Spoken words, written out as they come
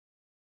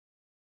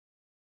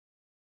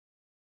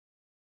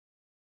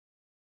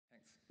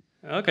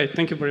Okay,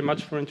 thank you very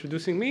much for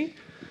introducing me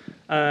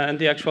and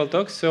the actual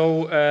talk.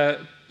 So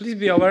please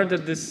be aware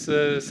that this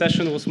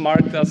session was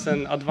marked as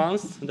an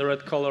advanced. The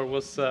red color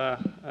was a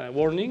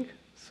warning.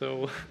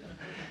 So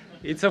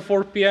it's a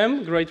 4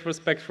 p.m. Great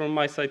respect from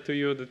my side to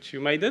you that you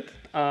made it.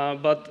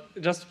 But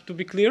just to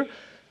be clear,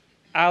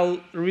 I'll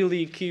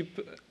really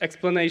keep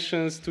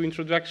explanations to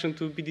introduction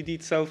to BDD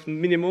itself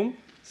minimum.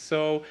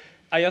 So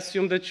I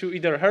assume that you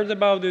either heard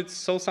about it,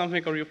 saw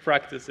something, or you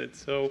practice it.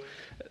 So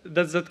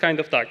that's that kind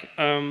of talk.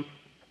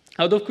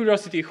 Out of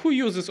curiosity, who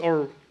uses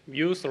or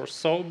used or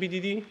saw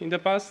BDD in the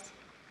past?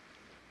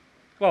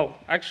 Well,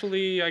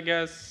 actually, I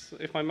guess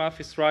if my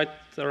math is right,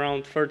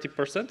 around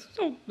 30%.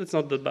 So it's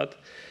not that bad.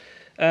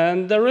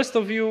 And the rest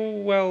of you,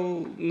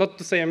 well, not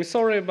to say I'm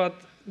sorry, but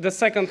the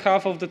second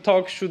half of the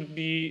talk should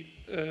be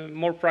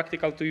more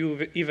practical to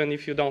you, even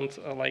if you don't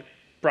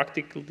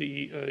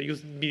practically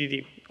use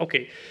BDD.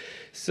 Okay.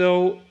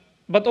 So,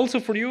 but also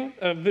for you,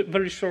 a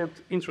very short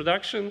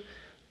introduction.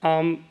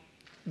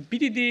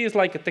 BDD is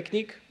like a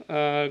technique,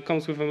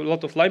 comes with a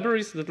lot of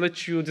libraries that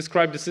let you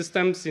describe the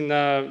systems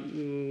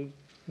in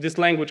this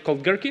language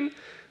called Gherkin,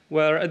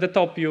 where at the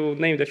top you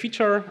name the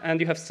feature and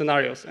you have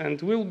scenarios.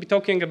 And we'll be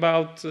talking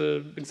about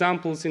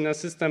examples in a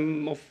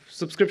system of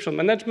subscription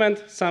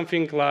management,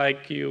 something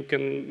like you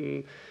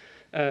can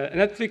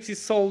Netflix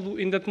is sold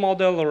in that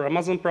model, or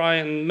Amazon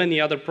Prime, and many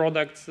other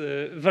products,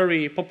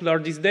 very popular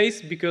these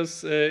days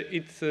because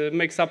it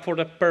makes up for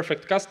the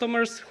perfect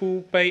customers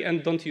who pay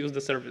and don't use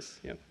the service,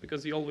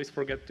 because you always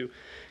forget to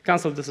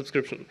cancel the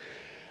subscription.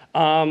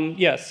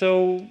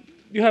 So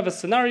you have a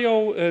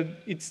scenario.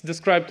 It's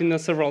described in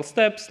several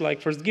steps, like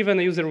first given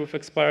a user with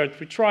expired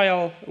free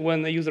trial,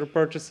 when a user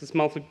purchases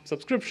monthly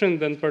subscription,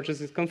 then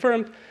purchase is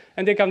confirmed,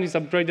 and the account is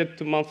upgraded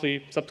to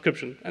monthly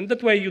subscription. And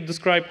that way you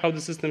describe how the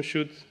system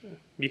should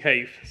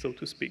behave, so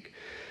to speak.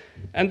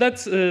 And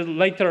that's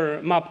later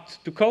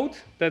mapped to code.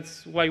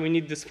 That's why we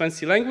need this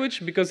fancy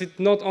language, because it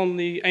not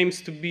only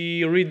aims to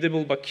be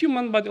readable by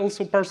human, but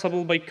also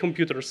parsable by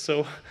computers.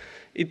 So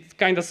it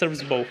kind of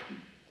serves both.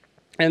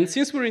 And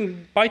since we're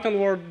in Python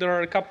world, there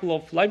are a couple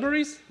of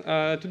libraries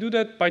to do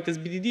that.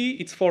 pytest-bdd,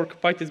 its fork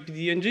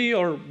pytest-bdd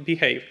or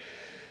behave.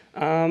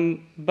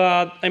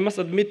 But I must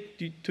admit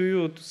to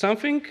you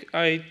something.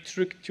 I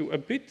tricked you a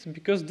bit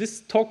because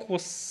this talk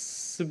was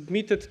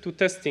submitted to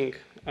testing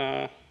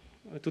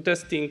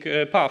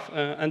path,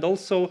 and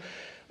also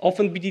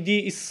often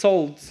BDD is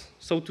sold,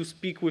 so to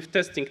speak, with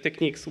testing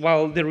techniques,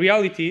 while the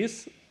reality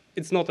is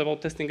it's not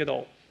about testing at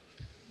all.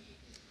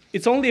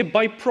 It's only a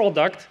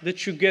byproduct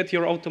that you get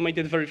your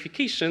automated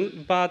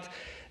verification, but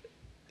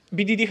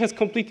BDD has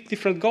completely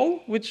different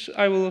goal, which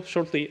I will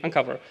shortly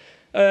uncover.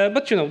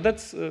 But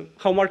that's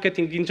how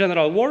marketing in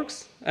general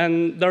works,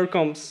 and there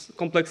comes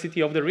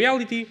complexity of the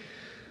reality.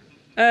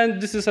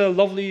 And this is a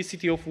lovely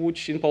city of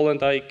Łódź in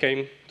Poland I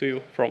came to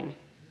you from.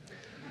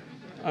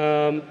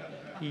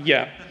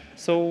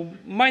 So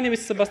my name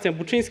is Sebastian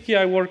Buczyński.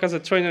 I work as a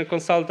trainer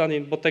consultant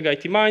in Bottega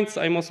IT Minds.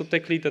 I'm also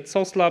tech lead at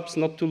Sauce Labs,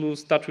 not to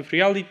lose touch with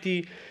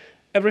reality.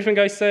 Everything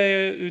I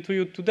say to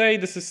you today,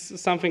 this is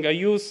something I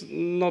use,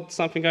 not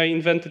something I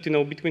invented,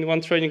 between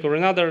one training or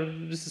another.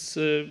 This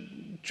is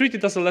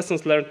treated as a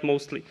lessons learned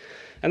mostly.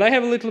 And I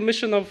have a little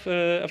mission of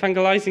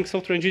evangelizing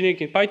software engineering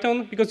in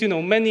Python, because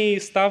many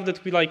stuff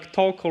that we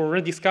talk or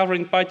rediscover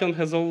in Python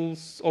has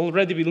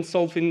already been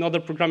solved in other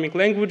programming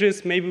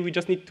languages. Maybe we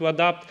just need to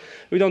adapt.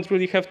 We don't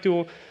really have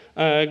to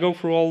go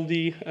through all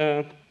the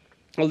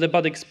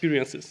bad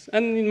experiences.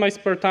 And in my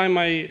spare time,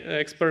 I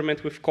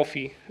experiment with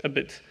coffee a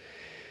bit.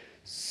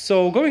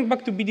 So going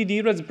back to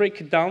BDD, let's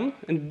break it down.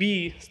 And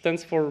B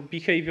stands for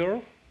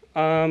behavior.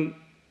 And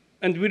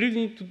we really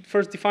need to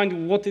first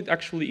define what it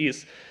actually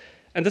is.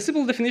 And the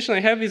simple definition I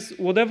have is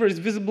whatever is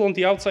visible on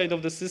the outside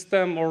of the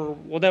system, or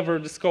whatever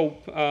the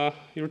scope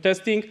you're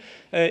testing.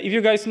 If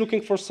you guys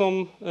looking for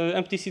some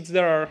empty seats,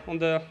 there are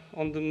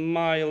on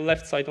my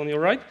left side, on your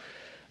right,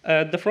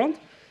 at the front.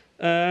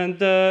 And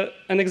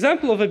an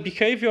example of a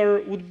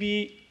behavior would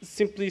be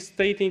simply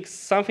stating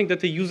something that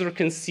the user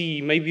can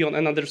see, maybe on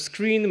another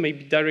screen,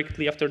 maybe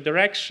directly after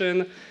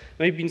direction,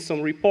 maybe in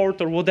some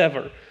report or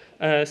whatever.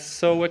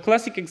 So a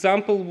classic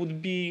example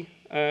would be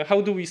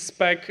how do we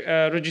spec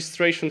a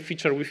registration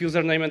feature with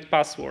username and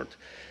password.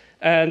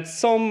 And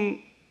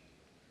some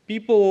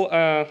people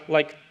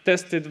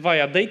tested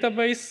via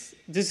database.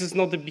 This is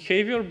not the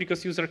behavior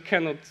because user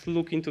cannot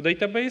look into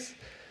database,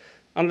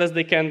 unless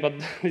they can, but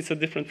it's a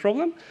different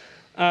problem.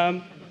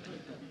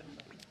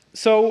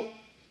 So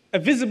a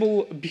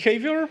visible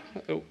behavior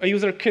a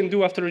user can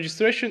do after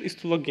registration is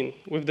to log in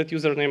with that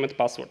username and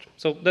password.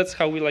 So that's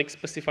how we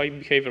specify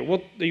behavior,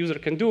 what the user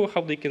can do,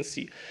 how they can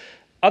see.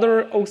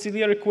 Other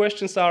auxiliary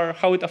questions are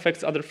how it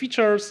affects other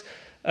features.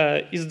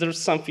 Is there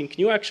something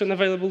new action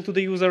available to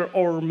the user,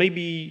 or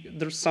maybe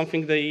there's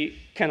something they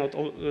cannot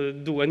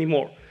do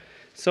anymore.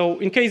 So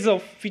in case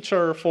of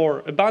feature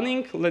for a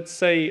banning, let's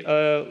say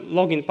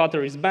login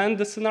pattern is banned,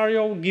 the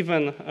scenario,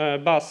 given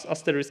bus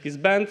asterisk is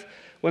banned.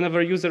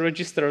 Whenever user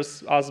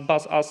registers as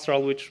bus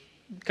astral, which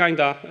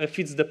kinda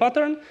fits the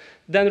pattern.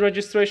 Then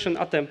registration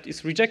attempt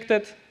is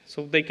rejected,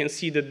 so they can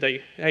see that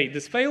hey,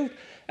 this failed.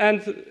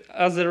 And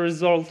as a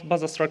result,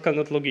 Bazastrap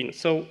cannot log in.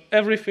 So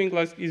everything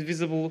is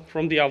visible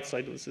from the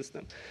outside of the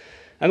system.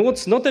 And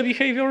what's not a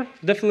behavior?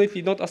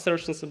 Definitely not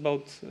assertions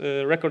about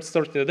records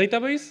stored in the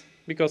database,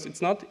 because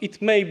it's not. It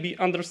may be,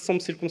 under some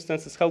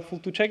circumstances, helpful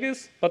to check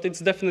this, but it's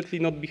definitely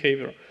not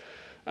behavior.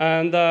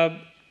 And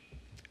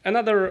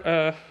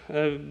another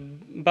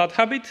bad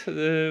habit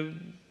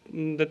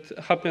that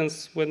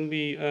happens when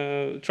we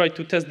try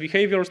to test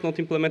behaviors, not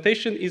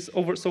implementation, is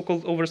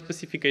so-called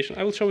overspecification.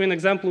 I will show you an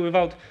example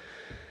without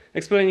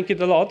explaining it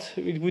a lot.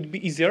 It would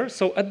be easier.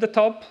 So at the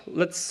top,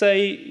 let's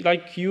say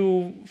like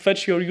you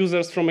fetch your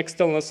users from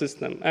external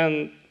system.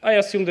 And I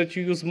assume that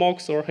you use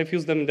mocks or have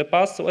used them in the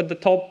past. So at the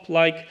top,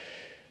 like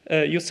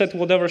you set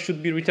whatever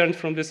should be returned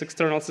from this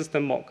external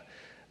system mock.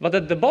 But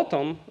at the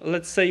bottom,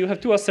 let's say you have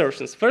two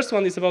assertions. First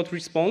one is about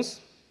response.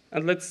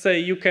 And let's say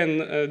you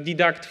can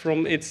deduct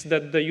from it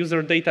that the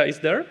user data is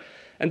there.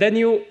 And then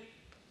you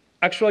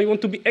actually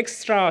want to be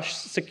extra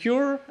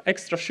secure,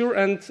 extra sure,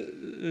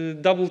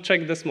 and double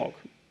check the mock.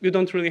 You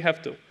don't really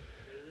have to.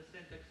 There's a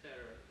syntax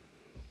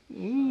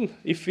error.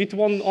 If it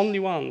won only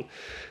one.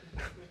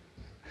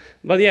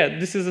 But yeah,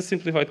 this is a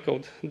simplified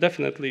code.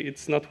 Definitely,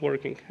 it's not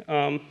working.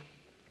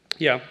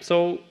 Yeah,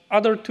 so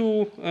other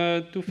two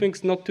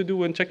things not to do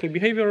when checking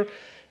behavior.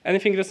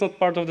 Anything that's not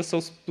part of the,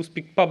 so to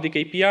speak, public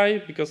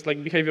API, because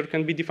like behavior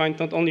can be defined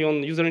not only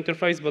on user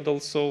interface, but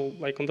also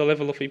like on the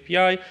level of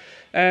API.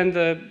 And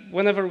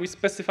whenever we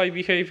specify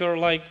behavior,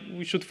 like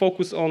we should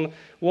focus on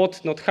what,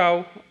 not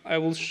how. I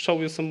will show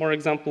you some more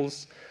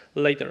examples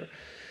later.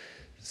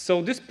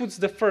 So this puts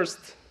the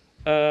first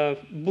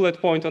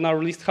bullet point on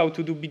our list, how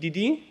to do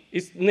BDD,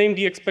 is name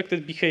the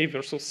expected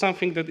behavior, so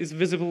something that is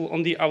visible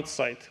on the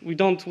outside. We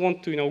don't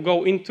want to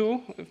go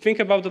into, think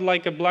about it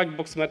like a black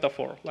box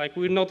metaphor. Like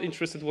we're not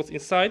interested what's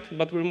inside,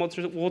 but we're more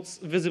interested what's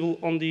visible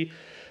on the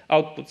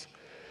outputs.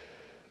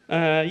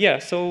 Yeah,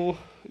 so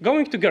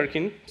going to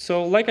Gherkin.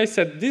 So like I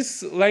said,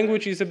 this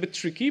language is a bit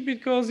tricky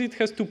because it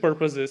has two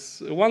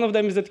purposes. One of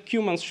them is that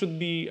humans should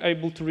be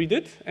able to read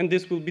it, and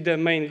this will be the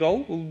main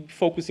goal. We'll be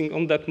focusing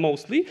on that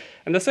mostly.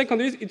 And the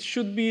second is it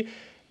should be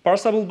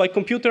parsable by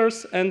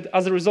computers, and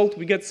as a result,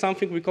 we get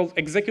something we call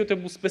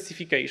executable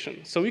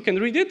specification. So you can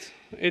read it.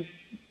 It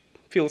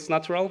feels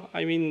natural.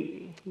 I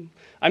mean,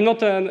 I'm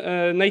not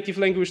a native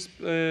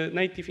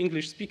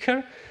English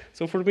speaker,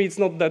 so for me it's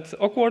not that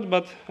awkward,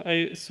 but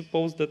I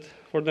suppose that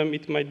for them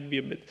it might be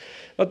a bit.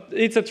 But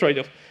it's a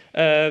trade-off.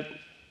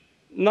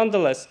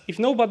 Nonetheless, if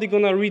nobody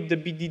gonna read the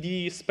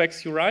BDD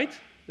specs you write,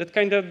 that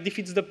kind of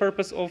defeats the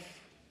purpose of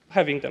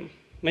having them.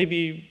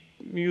 Maybe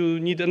you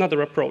need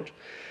another approach.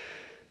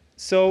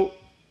 So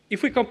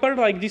if we compare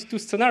like these two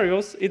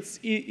scenarios,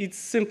 it's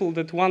simple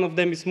that one of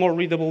them is more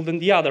readable than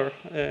the other.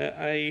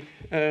 I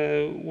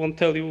won't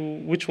tell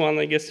you which one.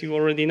 I guess you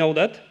already know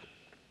that.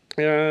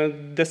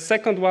 The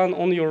second one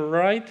on your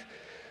right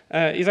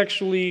is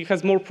actually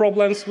has more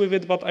problems with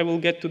it, but I will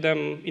get to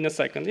them in a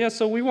second. Yeah,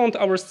 so we want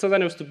our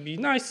scenarios to be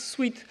nice,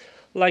 sweet,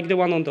 like the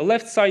one on the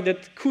left side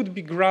that could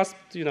be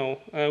grasped,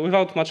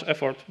 without much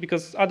effort,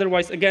 because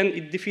otherwise, again,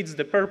 it defeats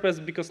the purpose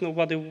because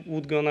nobody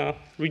would gonna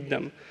read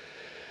them.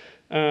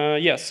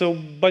 Yeah, so,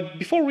 but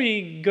before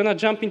we gonna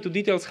jump into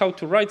details how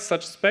to write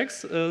such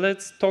specs,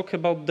 let's talk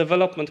about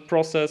development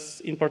process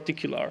in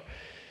particular.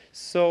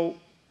 So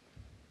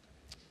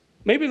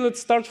maybe let's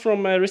start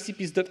from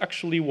recipes that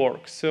actually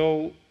work.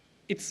 So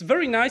it's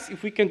very nice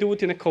if we can do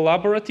it in a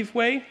collaborative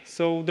way.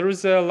 So there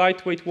is a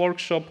lightweight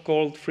workshop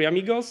called Three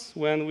Amigos,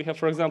 when we have,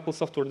 for example,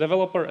 software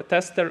developer, a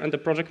tester, and a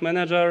project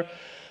manager,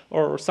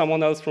 or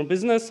someone else from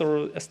business,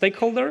 or a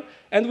stakeholder,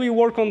 and we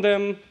work on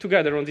them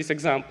together on these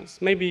examples,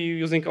 maybe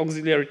using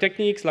auxiliary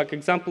techniques like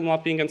example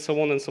mapping and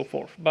so on and so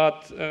forth.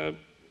 But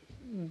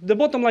the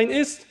bottom line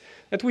is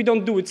that we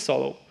don't do it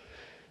solo.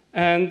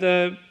 And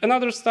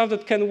another stuff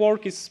that can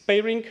work is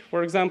pairing.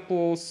 For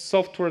example,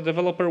 software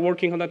developer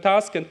working on a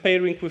task and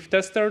pairing with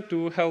tester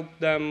to help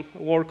them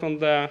work on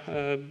the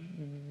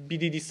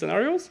BDD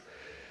scenarios.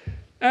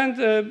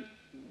 And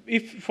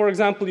if, for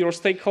example, your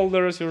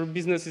stakeholders, your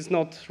business is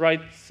not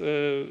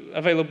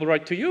available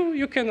right to you,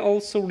 you can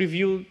also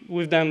review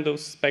with them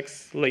those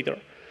specs later.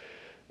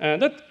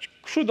 That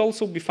should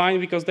also be fine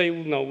because they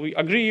will know we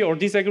agree or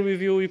disagree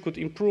with you, you could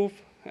improve,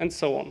 and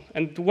so on.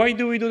 And why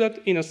do we do that?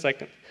 In a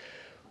second.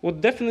 What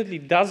definitely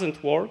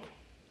doesn't work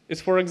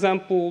is, for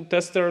example,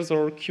 testers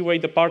or QA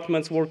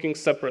departments working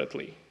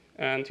separately.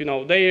 And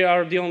they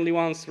are the only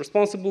ones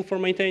responsible for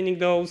maintaining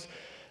those.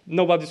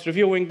 Nobody's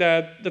reviewing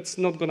that. That's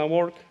not going to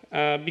work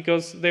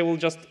because they will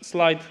just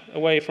slide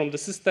away from the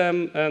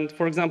system. And,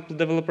 for example,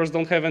 developers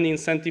don't have any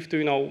incentive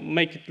to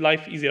make it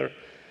life easier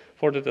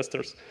for the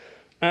testers.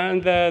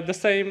 And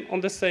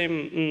on the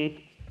same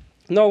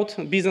note,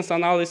 business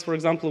analysts, for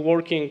example,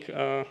 working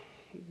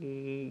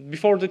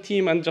before the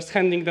team and just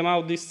handing them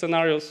out these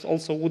scenarios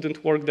also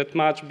wouldn't work that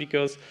much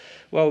because,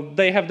 well,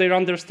 they have their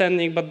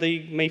understanding, but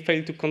they may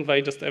fail to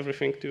convey just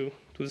everything to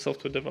the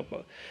software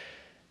developer.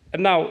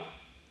 And now,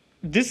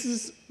 this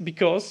is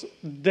because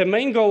the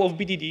main goal of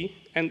BDD,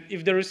 and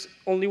if there is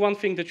only one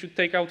thing that you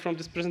take out from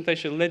this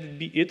presentation, let it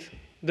be it.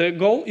 The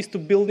goal is to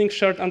building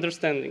shared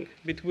understanding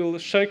between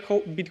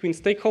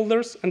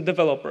stakeholders and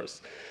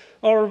developers.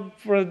 Or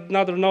for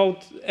another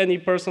note, any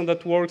person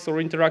that works or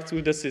interacts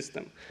with the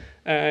system.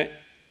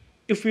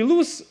 If we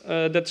lose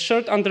that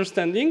shared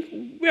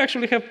understanding, we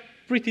actually have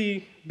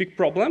pretty big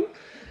problem,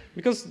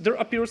 because there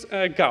appears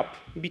a gap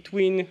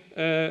between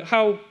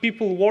how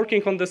people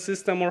working on the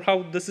system or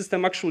how the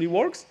system actually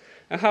works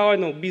and how, I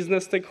know,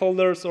 business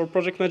stakeholders or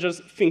project managers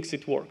thinks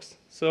it works.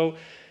 So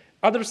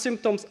other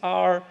symptoms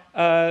are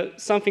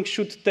something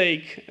should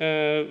take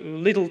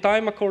little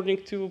time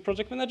according to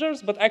project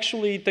managers, but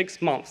actually it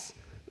takes months.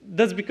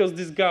 That's because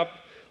this gap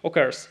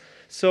occurs.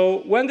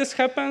 So when this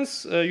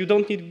happens, you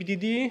don't need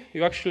BDD,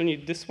 you actually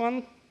need this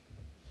one.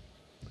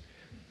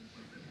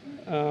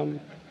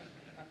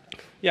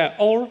 Yeah,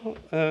 or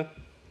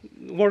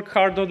work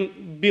hard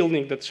on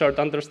building that shared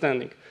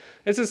understanding.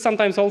 This is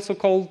sometimes also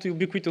called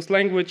ubiquitous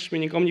language,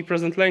 meaning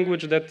omnipresent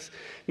language. That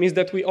means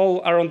that we all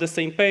are on the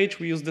same page,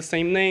 we use the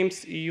same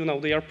names, you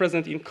know, they are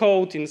present in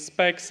code, in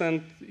specs,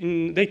 and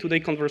in day-to-day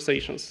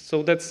conversations.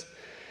 So that's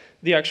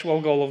the actual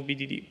goal of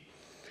BDD.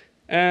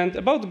 And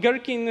about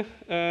Gherkin,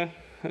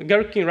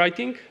 Gherkin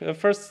writing,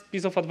 first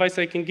piece of advice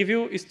I can give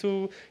you is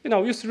to, you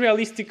know, use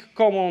realistic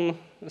common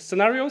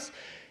scenarios.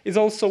 It's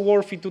also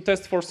worth it to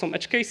test for some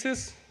edge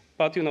cases,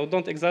 but, you know,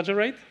 don't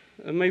exaggerate.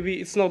 Maybe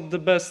it's not the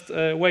best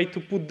way to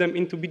put them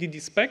into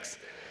BDD specs.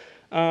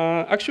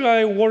 Actually,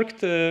 I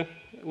worked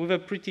with a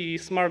pretty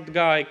smart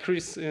guy,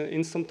 Chris,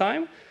 in some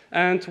time.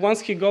 And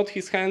once he got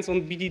his hands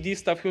on BDD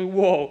stuff, he went,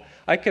 whoa,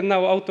 I can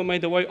now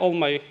automate away all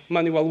my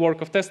manual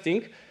work of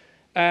testing.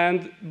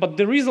 But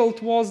the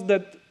result was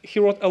that he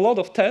wrote a lot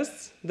of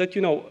tests that,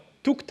 you know,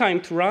 took time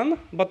to run,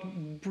 but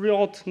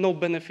brought no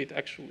benefit,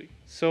 actually.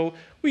 So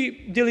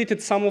we deleted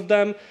some of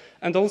them,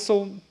 and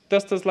also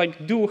testers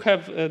like do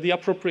have the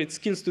appropriate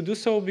skills to do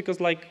so, because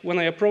like when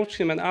I approach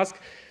him and ask,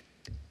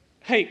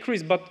 hey,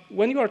 Chris, but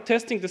when you are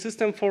testing the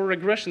system for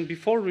regression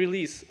before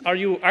release, are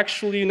you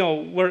actually, you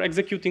know, we're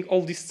executing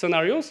all these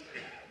scenarios?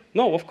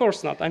 No, of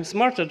course not. I'm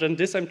smarter than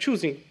this. I'm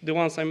choosing the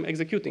ones I'm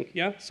executing,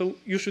 yeah? So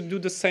you should do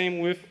the same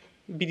with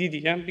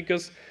BDD, yeah?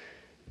 Because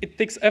it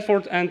takes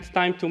effort and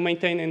time to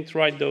maintain and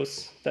write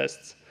those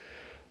tests.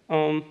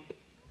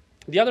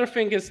 The other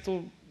thing is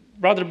to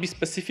rather be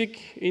specific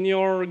in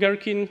your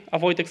Gherkin,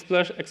 avoid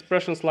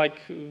expressions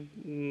like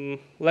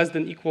less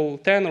than equal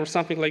 10 or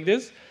something like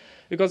this.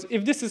 Because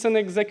if this is an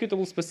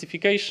executable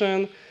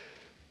specification,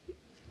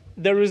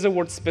 there is a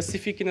word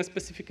specific in a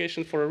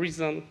specification for a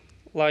reason.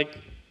 Like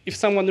if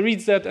someone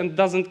reads that and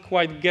doesn't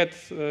quite get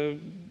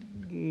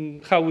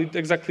how it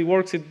exactly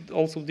works, it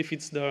also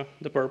defeats the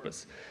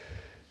purpose.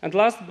 And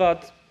last,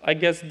 but I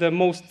guess the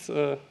most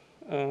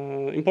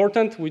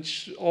important,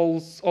 which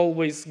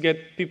always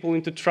get people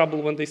into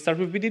trouble when they start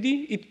with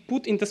BDD, it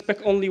put in the spec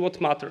only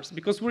what matters.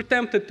 Because we're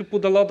tempted to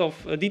put a lot of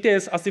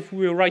details as if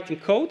we were writing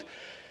code,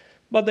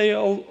 but they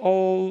are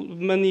all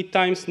many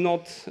times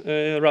not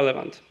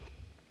relevant.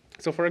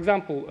 So for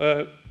example,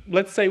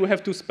 let's say we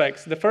have two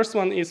specs. The first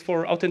one is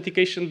for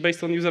authentication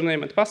based on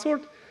username and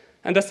password,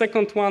 and the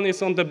second one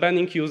is on the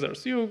banning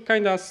users. You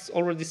kind of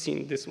already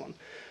seen this one.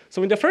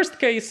 So in the first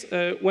case,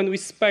 when we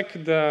spec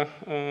the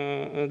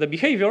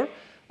behavior,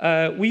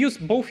 we use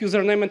both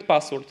username and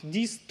password.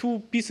 These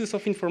two pieces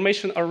of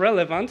information are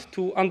relevant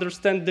to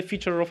understand the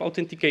feature of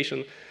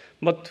authentication.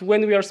 But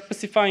when we are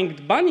specifying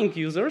the banning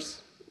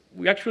users,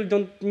 we actually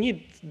don't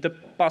need the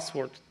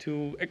password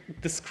to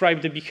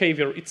describe the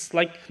behavior. It's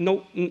like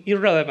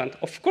irrelevant.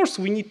 Of course,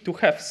 we need to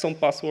have some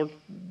password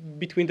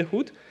between the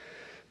hood,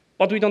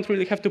 but we don't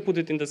really have to put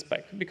it in the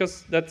spec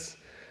because that's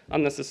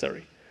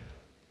unnecessary.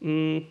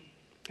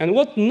 And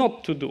what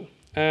not to do?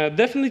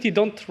 Definitely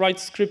don't write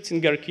scripts in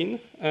Gherkin.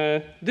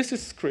 This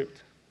is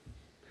script.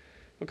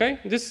 Okay?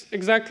 This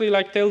exactly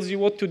like tells you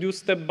what to do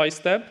step by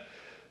step,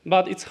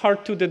 but it's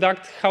hard to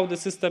deduct how the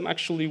system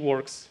actually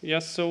works.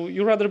 Yes? So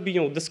you rather be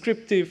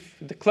descriptive,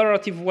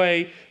 declarative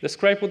way,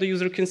 describe what the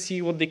user can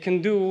see, what they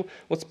can do,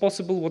 what's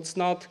possible, what's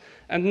not,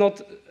 and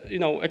not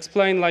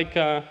explain like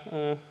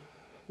a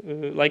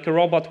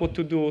robot what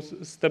to do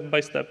step by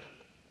step,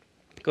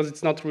 because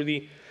it's not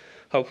really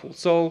helpful.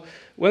 So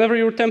whenever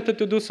you're tempted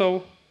to do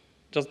so,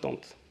 just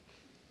don't.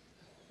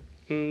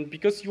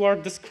 Because you are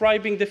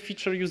describing the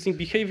feature using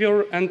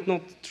behavior and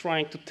not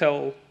trying to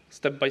tell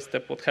step by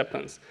step what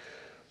happens.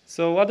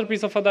 So other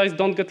piece of advice,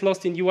 don't get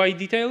lost in UI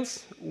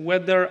details.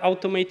 Whether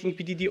automating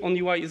BDD on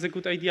UI is a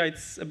good idea,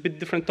 it's a bit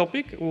different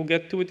topic. We'll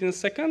get to it in a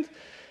second.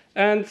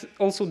 And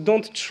also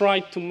don't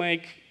try to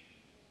make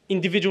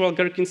individual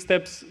Gherkin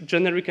steps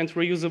generic and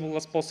reusable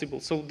as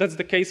possible. So that's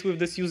the case with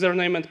this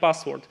username and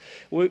password.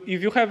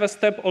 If you have a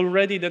step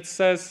already that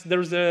says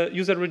there's a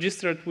user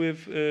registered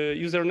with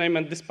username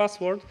and this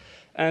password,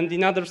 and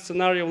in other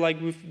scenario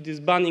like with this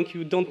banning,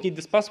 you don't need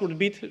this password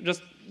bit,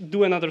 just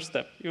do another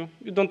step. You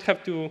don't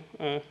have to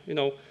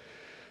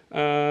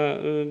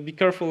be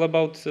careful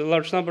about a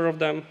large number of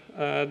them.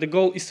 The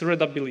goal is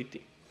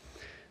readability.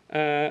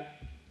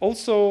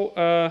 also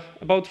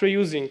about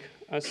reusing.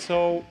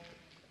 So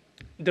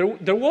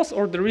there was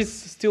or there is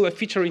still a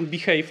feature in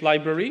Behave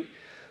library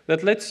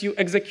that lets you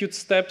execute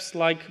steps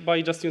like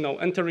by just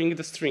entering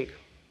the string.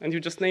 And you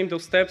just name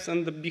those steps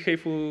and the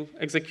Behave will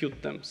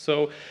execute them.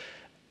 So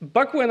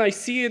back when I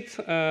see it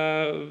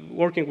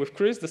working with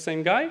Chris, the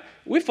same guy,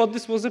 we thought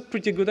this was a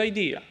pretty good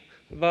idea.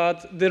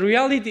 But the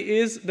reality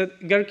is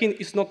that Gherkin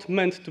is not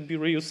meant to be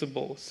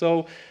reusable.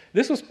 So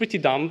this was pretty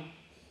dumb.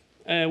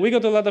 We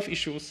got a lot of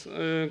issues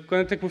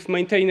connected with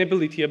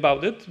maintainability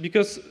about it.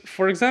 Because,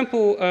 for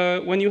example,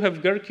 when you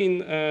have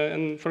Gherkin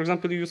and, for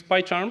example, you use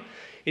PyCharm,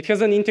 it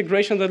has an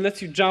integration that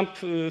lets you jump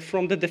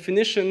from the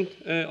definition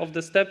of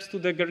the steps to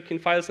the Gherkin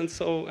files and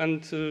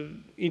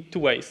in 2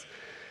 ways.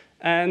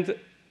 And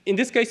in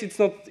this case, it's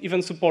not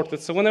even supported.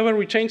 So whenever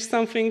we change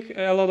something,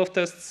 a lot of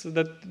tests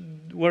that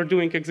were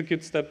doing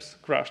execute steps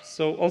crashed.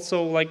 So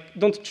also,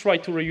 don't try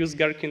to reuse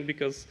Gherkin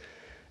because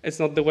it's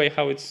not the way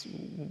how it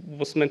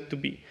was meant to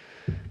be.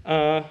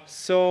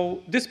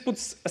 So this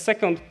puts a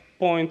second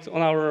point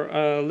on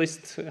our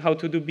list, how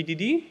to do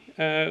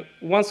BDD.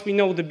 Once we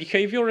know the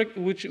behavior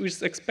which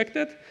is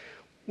expected,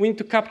 we need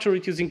to capture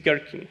it using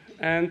Gherkin.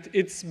 And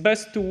it's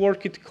best to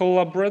work it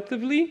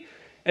collaboratively,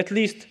 at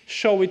least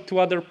show it to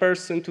other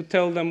person to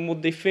tell them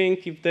what they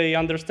think if they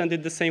understand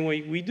it the same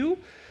way we do,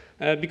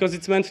 because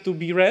it's meant to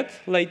be read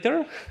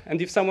later.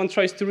 And if someone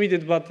tries to read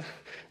it but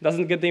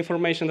doesn't get the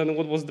information, then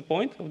what was the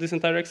point of this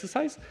entire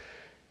exercise?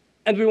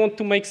 And we want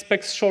to make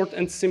specs short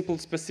and simple,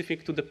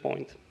 specific to the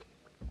point.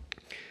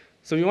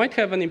 So you might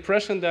have an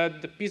impression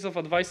that the piece of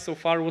advice so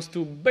far was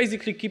to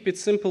basically keep it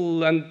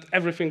simple and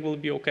everything will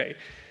be OK.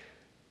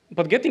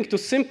 But getting to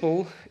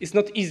simple is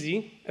not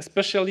easy,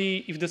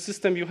 especially if the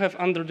system you have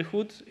under the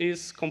hood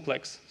is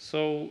complex.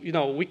 So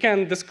we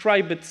can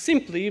describe it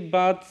simply,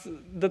 but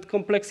that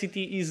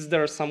complexity is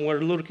there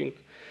somewhere lurking.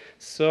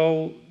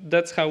 So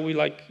that's how we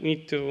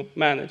need to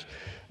manage.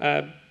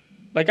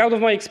 Out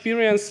of my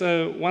experience,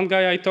 one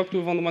guy I talked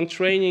with on one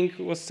training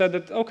said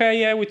that,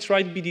 OK, yeah, we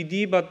tried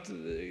BDD, but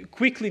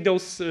quickly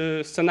those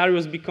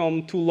scenarios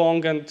become too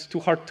long and too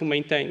hard to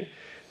maintain.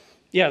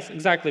 Yes,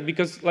 exactly,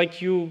 because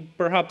you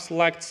perhaps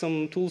lacked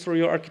some tools or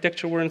your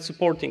architecture weren't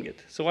supporting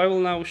it. So I will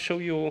now show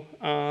you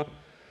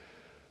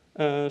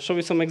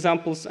some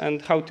examples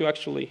and how to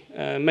actually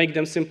make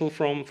them simple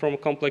from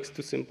complex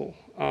to simple.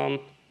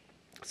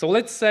 So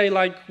let's say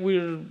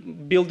we're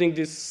building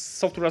this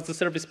software as a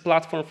service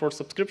platform for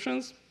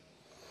subscriptions.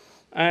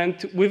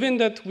 And within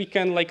that, we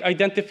can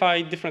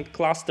identify different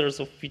clusters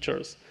of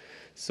features.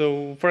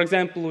 So, for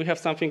example, we have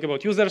something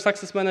about user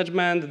access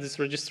management, this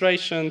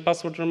registration,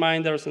 password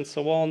reminders, and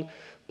so on.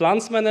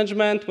 Plans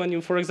management, when you,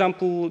 for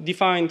example,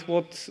 defined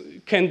what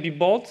can be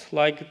bought,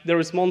 there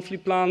is monthly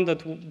plan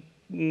that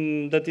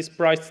is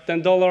priced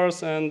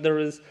 $10, and there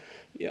is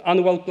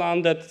annual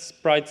plan that's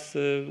priced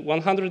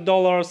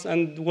 $100,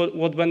 and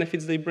what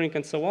benefits they bring,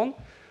 and so on.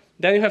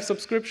 Then you have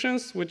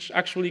subscriptions, which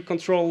actually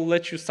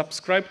let you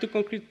subscribe to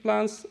concrete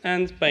plans,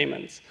 and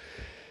payments.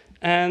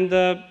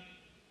 And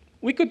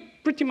we could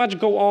pretty much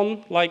go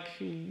on,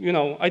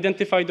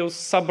 identify those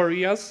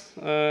sub-areas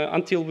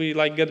until we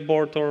get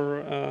bored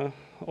or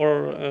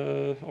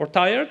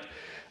tired.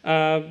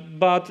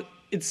 But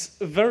it's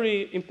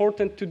very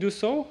important to do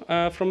so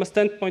from a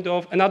standpoint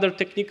of another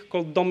technique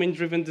called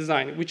domain-driven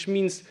design, which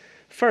means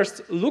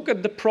first look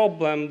at the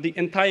problem, the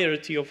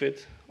entirety of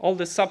it, all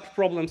the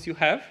sub-problems you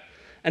have,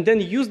 and then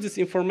use this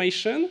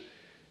information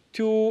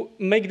to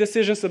make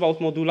decisions about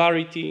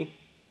modularity,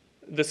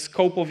 the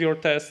scope of your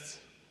tests,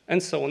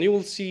 and so on. You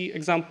will see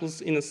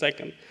examples in a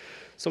second.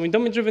 So in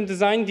domain-driven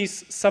design,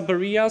 these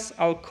sub-areas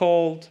are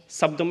called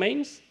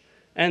subdomains,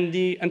 and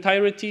the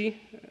entirety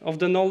of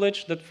the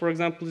knowledge that, for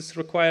example, is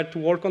required to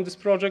work on this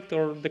project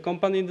or the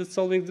company that's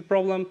solving the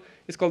problem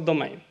is called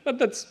domain. But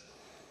that's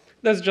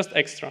just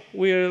extra.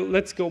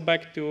 Let's go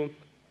back to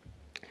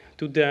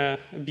the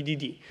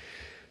BDD.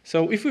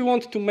 So if we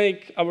want to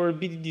make our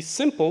BDD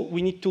simple,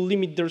 we need to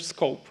limit their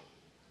scope.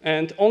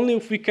 And only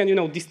if we can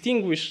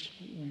distinguish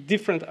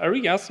different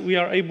areas, we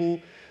are able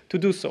to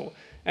do so.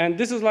 And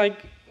this is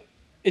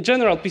a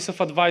general piece of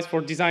advice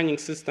for designing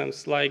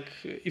systems.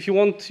 If you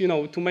want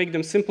to make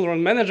them simpler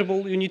and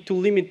manageable, you need to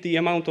limit the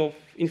amount of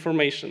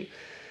information.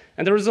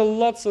 And there is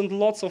lots and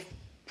lots of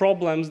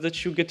problems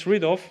that you get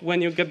rid of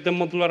when you get the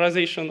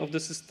modularization of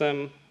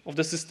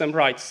the system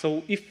right.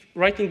 So if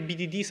writing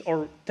BDDs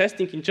or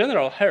testing in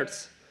general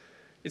hurts,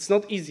 it's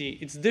not easy,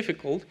 it's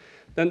difficult,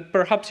 then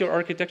perhaps your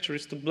architecture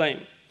is to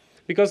blame.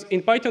 Because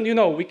in Python,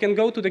 we can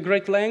go to the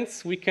great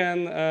lengths, we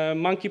can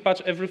monkey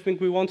patch everything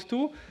we want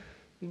to,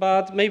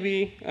 but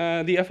maybe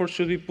the effort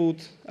should be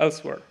put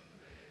elsewhere.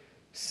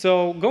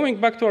 So going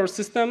back to our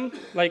system,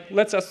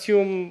 let's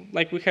assume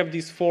we have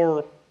these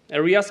 4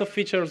 areas of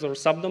features or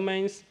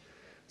subdomains.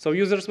 So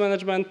users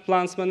management,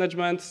 plans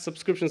management,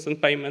 subscriptions, and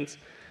payments.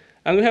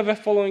 And we have a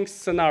following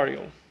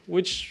scenario,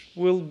 which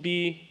will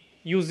be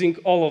using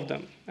all of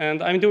them.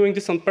 And I'm doing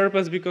this on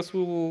purpose because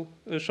we will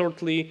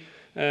shortly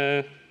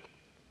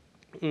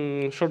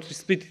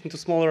split it into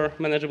smaller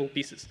manageable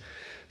pieces.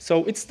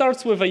 So it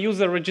starts with a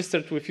user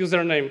registered with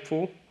username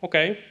foo.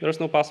 OK, there's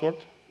no password.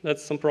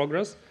 That's some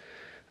progress.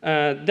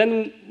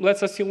 Then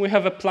let's assume we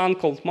have a plan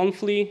called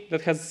monthly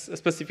that has a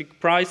specific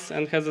price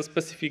and has a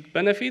specific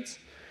benefits.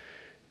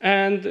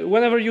 And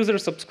whenever user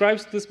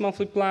subscribes to this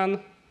monthly plan,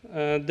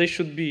 they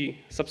should be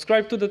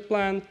subscribed to that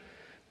plan.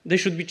 They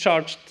should be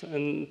charged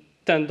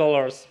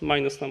 $10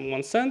 minus some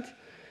 1 cent.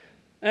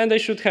 And they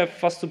should have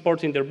fast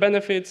support in their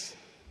benefits.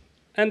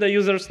 And the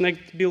user's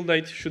next bill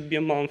date should be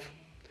a month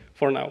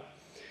for now.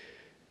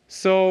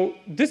 So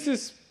this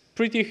is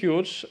pretty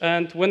huge.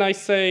 And when I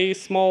say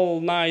small,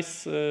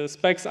 nice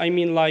specs, I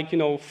mean like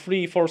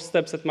 3-4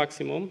 steps at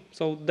maximum.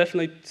 So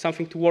definitely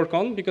something to work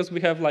on, because we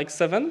have like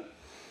 7.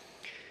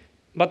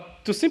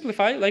 But to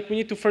simplify, like we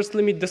need to first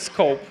limit the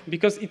scope,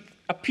 because it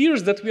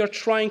appears that we are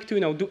trying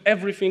to do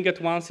everything at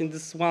once in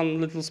this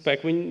one little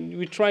spec.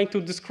 We're trying to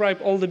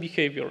describe all the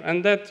behavior,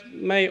 and that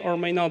may or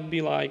may not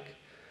be like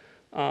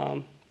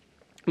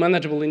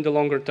manageable in the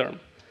longer term.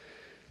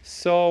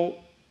 So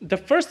the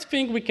first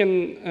thing we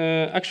can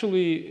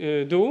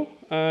actually do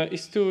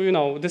is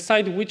to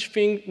decide which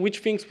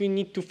things we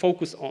need to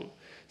focus on.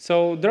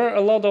 So there are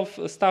a lot of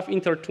stuff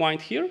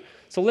intertwined here.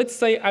 So let's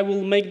say I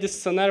will make this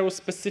scenario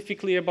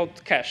specifically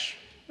about cash,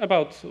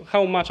 about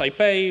how much I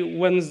pay,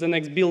 when's the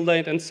next bill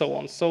date, and so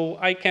on. So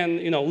I can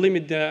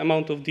limit the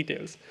amount of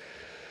details.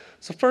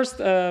 So first,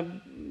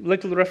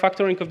 little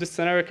refactoring of this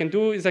scenario I can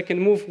do is I can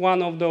move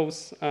one of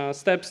those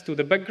steps to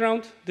the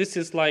background. This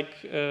is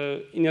like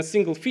in a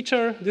single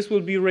feature. This will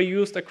be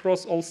reused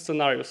across all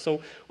scenarios.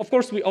 So of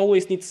course, we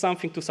always need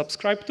something to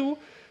subscribe to,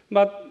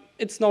 but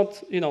it's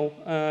not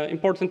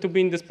important to be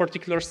in this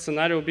particular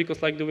scenario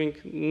because like doing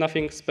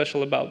nothing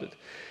special about it.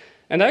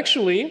 And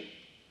actually,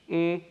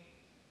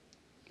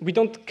 we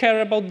don't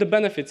care about the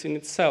benefits in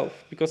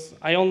itself, because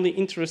I only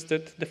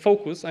interested the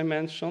focus I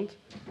mentioned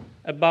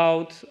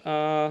about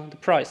the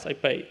price I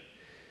pay.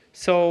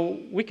 So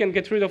we can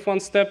get rid of one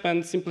step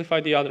and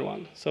simplify the other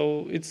one.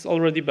 So it's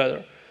already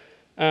better.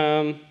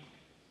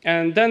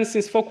 And then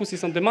since focus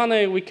is on the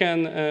money, we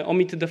can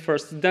omit the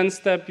first then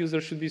step.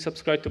 User should be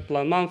subscribed to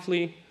plan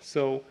monthly.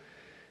 So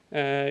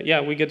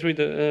yeah, we get rid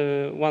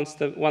of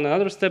one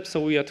another step,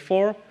 so we add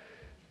 4.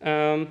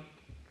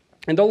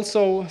 And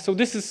also, so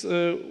this is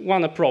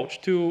one approach.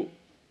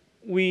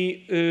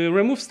 We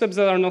remove steps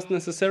that are not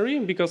necessary,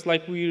 because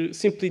like we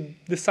simply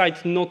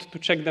decide not to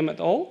check them at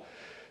all.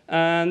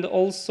 And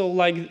also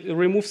like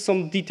remove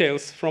some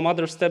details from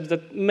other steps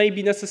that may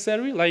be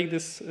necessary, like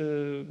this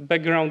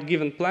background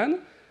given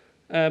plan.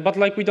 But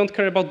like we don't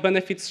care about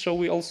benefits, so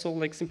we also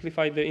like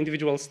simplify the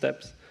individual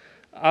steps,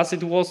 as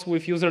it was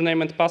with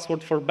username and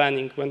password for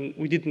banning when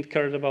we didn't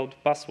care about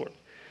password.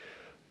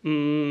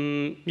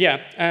 Yeah,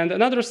 and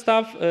another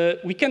stuff,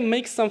 we can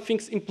make some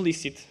things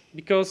implicit,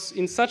 because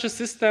in such a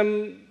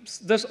system,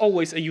 there's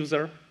always a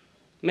user.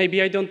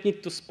 Maybe I don't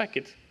need to spec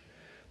it.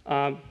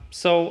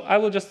 So I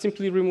will just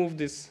simply remove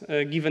this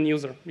given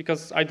user,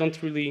 because I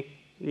don't really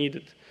need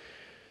it.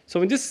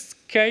 So in this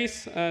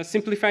case,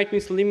 simplifying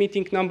means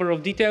limiting number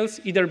of details,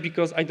 either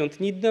because I don't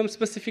need them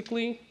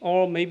specifically,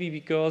 or maybe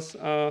because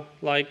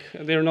like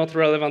they're not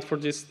relevant for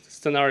this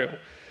scenario.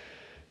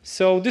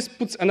 So this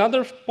puts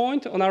another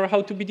point on our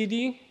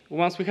how-to-bdd.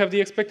 Once we have the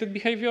expected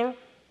behavior,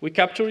 we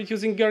capture it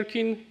using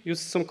Gherkin,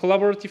 use some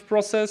collaborative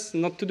process,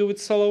 not to do it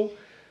solo.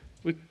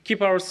 We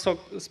keep our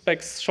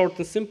specs short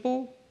and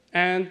simple,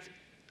 and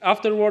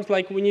afterward,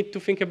 like we need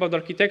to think about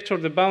architecture,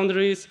 the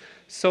boundaries,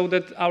 so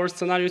that our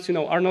scenarios,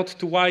 are not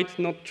too wide,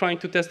 not trying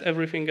to test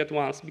everything at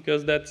once,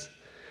 because that's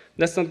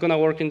not going to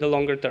work in the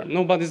longer term.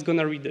 Nobody's going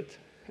to read it,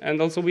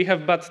 and also we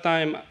have bad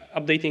time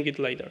updating it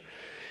later.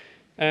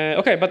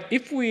 Okay, but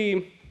if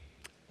we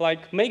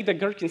like make the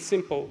Gherkin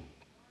simple,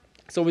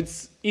 so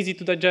it's easy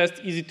to digest,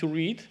 easy to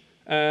read,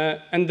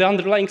 and the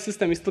underlying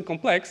system is still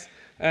complex,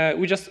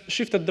 we just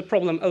shifted the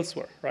problem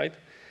elsewhere, right?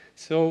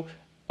 So,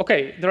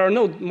 okay, there are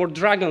no more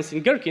dragons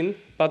in Gherkin,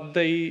 but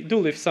they do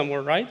live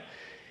somewhere, right?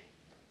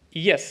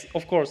 Yes,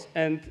 of course.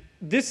 And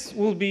this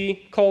will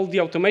be called the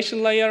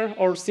automation layer,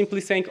 or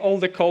simply saying all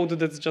the code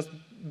that's just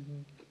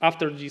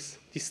after these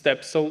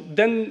steps. So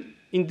then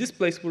in this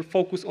place, we'll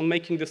focus on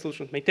making the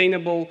solution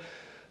maintainable,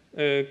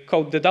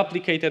 code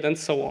deduplicated, and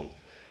so on.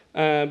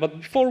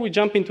 But before we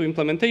jump into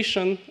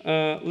implementation,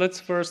 let's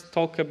first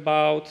talk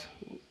about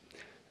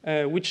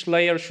which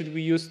layer should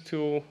we use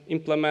to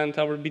implement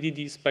our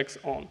BDD specs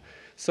on.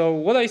 So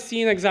what I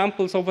see in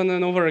examples over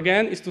and over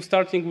again is to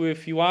starting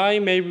with UI,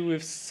 maybe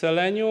with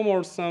Selenium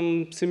or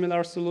some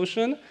similar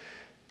solution.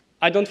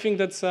 I don't think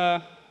that's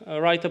a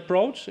right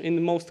approach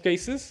in most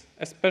cases,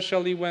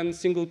 especially when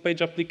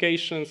single-page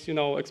applications,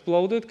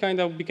 exploded,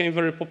 kind of became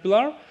very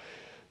popular.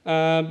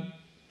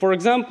 For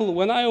example,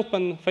 when I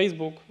open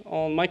Facebook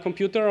on my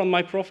computer, on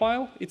my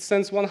profile, it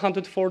sends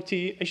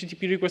 140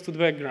 HTTP requests to the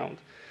background.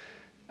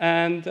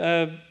 And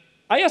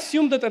I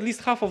assume that at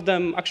least half of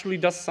them actually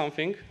does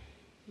something,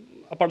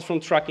 apart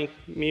from tracking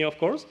me, of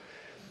course.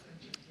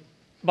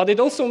 But it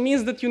also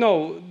means that,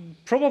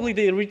 probably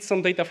they read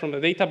some data from the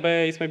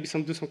database, maybe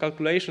do some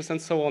calculations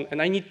and so on,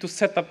 and I need to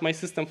set up my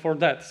system for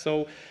that.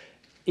 So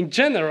in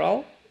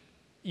general,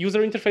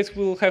 user interface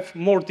will have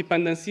more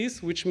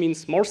dependencies, which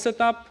means more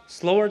setup,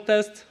 slower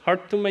test,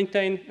 hard to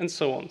maintain, and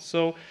so on.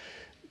 So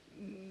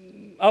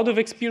out of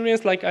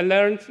experience, like I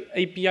learned,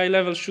 API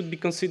level should be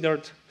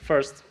considered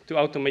first to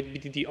automate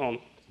BDD on.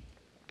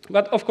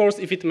 But of course,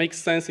 if it makes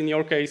sense in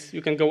your case,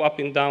 you can go up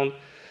and down.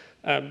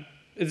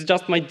 It's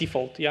just my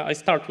default. Yeah, I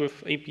start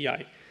with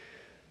API.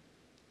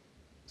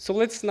 So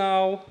let's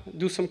now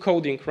do some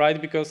coding, right?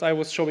 Because I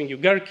was showing you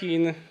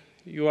Gherkin.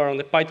 You are on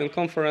the Python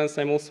conference.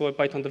 I'm also a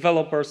Python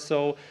developer.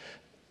 So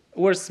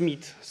where's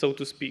meat, so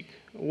to speak?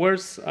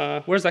 Where's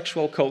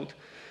actual code?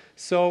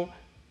 So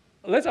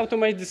let's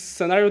automate this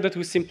scenario that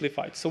we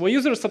simplified. So a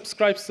user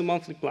subscribes to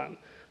monthly plan.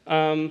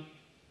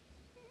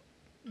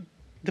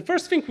 The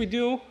first thing we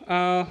do,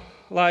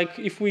 like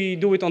if we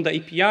do it on the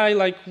API,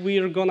 like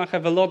we're gonna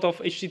have a lot of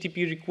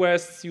HTTP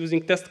requests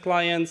using test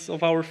clients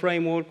of our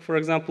framework, for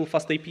example,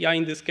 Fast API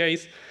in this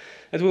case,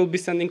 and we'll be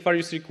sending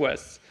various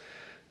requests.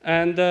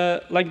 And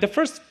like the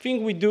first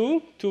thing we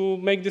do to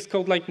make this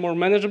code like more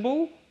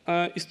manageable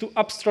is to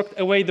abstract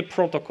away the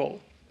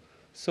protocol.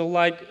 So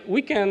like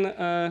we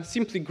can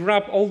simply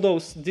grab all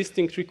those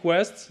distinct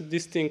requests,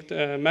 distinct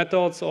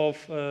methods of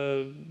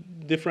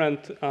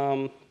different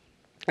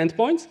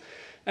endpoints,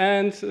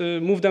 and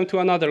move them to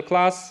another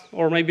class,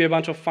 or maybe a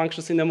bunch of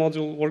functions in the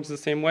module works the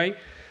same way,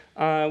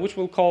 which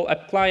we'll call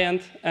app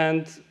client,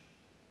 and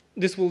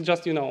this will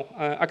just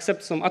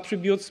accept some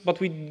attributes, but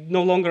we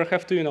no longer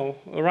have to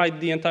write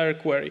the entire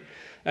query.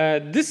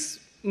 This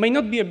may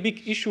not be a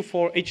big issue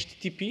for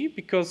HTTP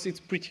because it's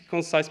pretty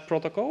concise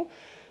protocol.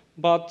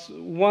 But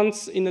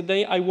once in a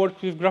day, I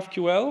worked with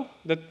GraphQL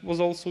that was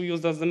also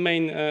used as the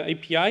main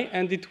API,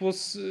 and it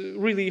was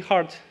really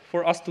hard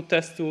for us to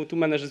test to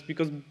manage this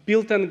because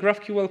built-in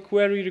GraphQL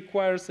query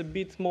requires a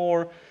bit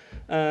more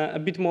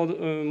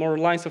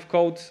lines of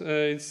code.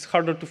 It's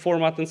harder to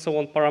format and so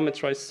on,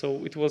 parameterize.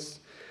 So it was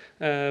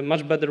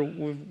much better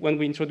when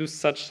we introduced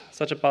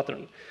such a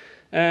pattern.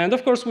 And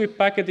of course, we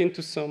pack it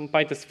into some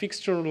pytest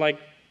fixture, like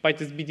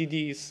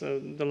pytest-bdd is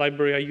the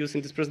library I use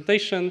in this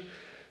presentation.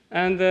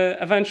 And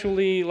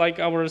eventually, like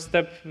our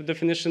step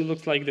definition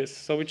looks like this.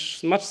 So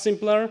it's much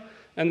simpler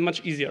and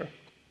much easier.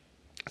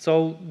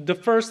 So the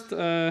first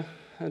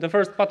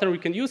pattern we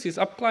can use is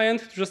app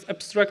client to just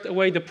abstract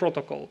away the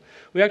protocol.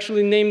 We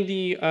actually name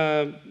the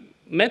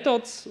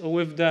methods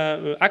with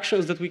the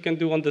actions that we can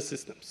do on the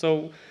system.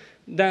 So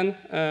then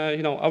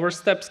our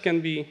steps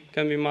can be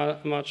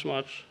much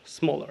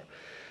smaller.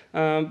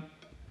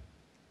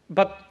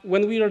 But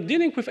when we are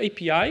dealing with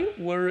API,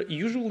 we're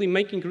usually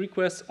making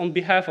requests on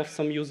behalf of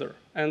some user.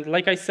 And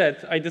like I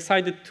said, I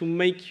decided to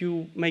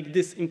make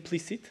this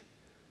implicit,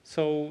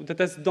 so the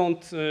tests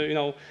don't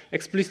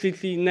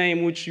explicitly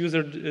name which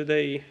user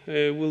they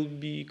will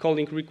be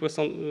calling requests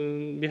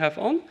on behalf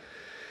on.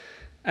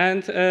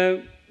 And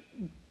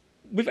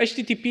with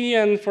HTTP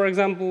and, for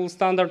example,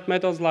 standard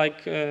methods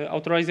like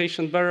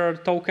authorization bearer,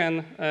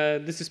 token,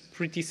 this is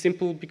pretty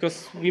simple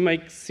because we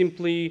make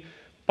simply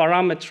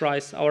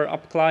parameterize our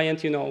app client,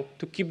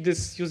 to keep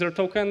this user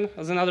token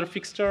as another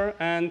fixture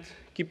and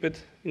keep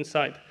it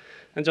inside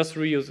and just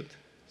reuse it.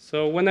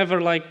 So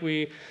whenever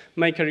we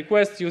make a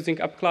request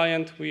using app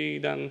client, we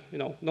then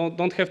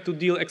don't have to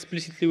deal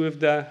explicitly with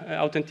the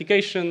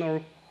authentication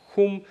or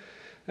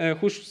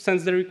who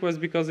sends the request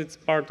because it's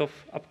part of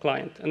app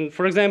client. And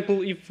for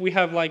example, if we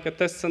have a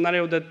test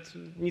scenario that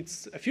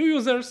needs a few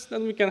users,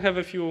 then we can have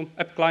a few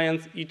app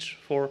clients each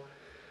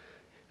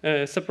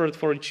separate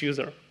for each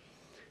user.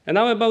 And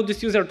now about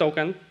this user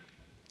token.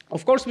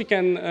 Of course, we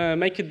can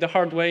make it the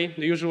hard way,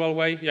 the usual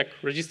way, like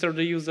register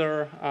the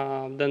user,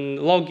 then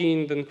log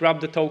in, then grab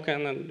the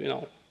token, and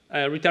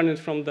return it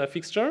from the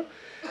fixture.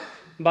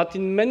 But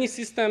in many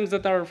systems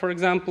that are, for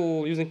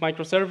example, using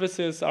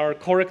microservices, are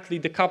correctly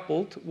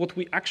decoupled, what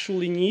we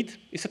actually need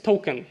is a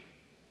token.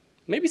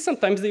 Maybe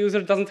sometimes the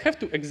user doesn't have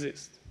to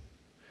exist.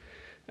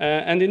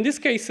 And in these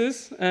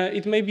cases,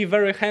 it may be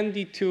very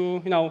handy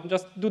to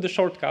just do the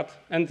shortcut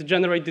and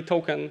generate the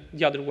token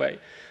the other way.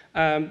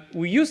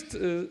 We used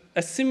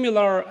a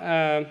similar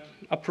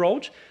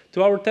approach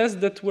to our test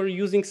that we're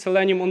using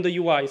Selenium on the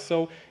UI.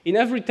 So in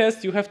every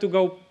test, you have to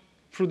go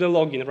through the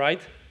login,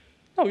 right?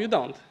 No, you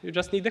don't. You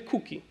just need a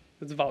cookie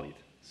that's valid.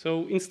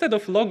 So instead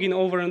of login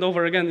over and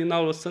over again in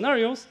our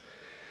scenarios,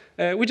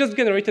 we just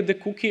generated the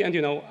cookie and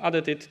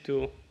added it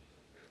to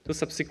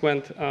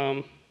subsequent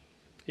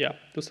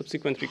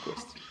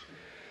requests.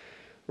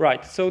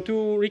 Right. So to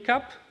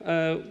recap,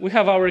 we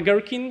have our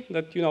Gherkin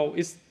that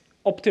is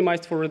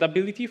optimized for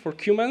readability for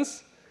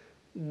humans.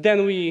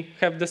 Then we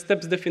have the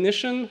steps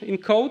definition in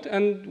code,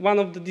 and one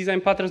of the design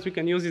patterns we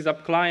can use is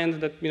app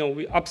client that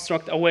we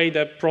abstract away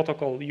the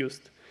protocol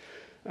used.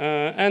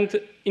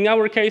 And in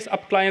our case,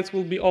 app clients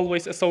will be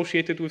always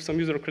associated with some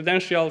user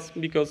credentials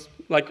because,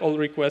 like all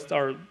requests,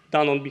 are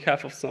done on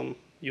behalf of some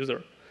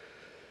user.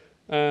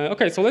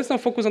 Okay, so let's now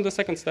focus on the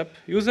second step.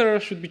 User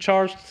should be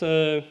charged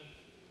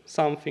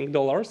something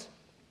dollars,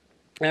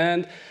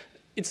 and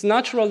it's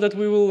natural that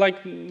we will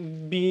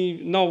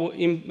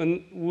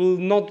will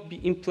not be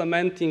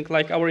implementing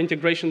like our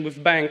integration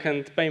with bank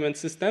and payment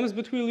systems,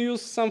 but we'll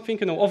use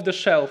something off the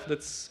shelf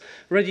that's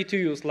ready to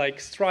use, like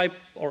Stripe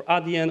or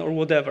Adyen or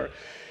whatever.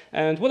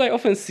 And what I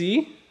often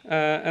see,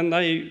 and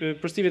I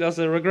perceive it as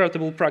a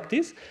regrettable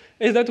practice,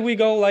 is that we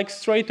go like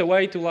straight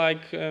away to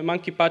like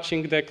monkey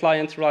patching the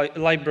client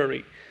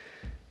library.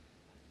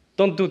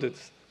 Don't do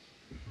this.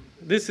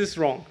 This is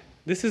wrong.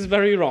 This is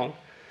very wrong.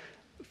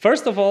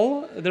 First of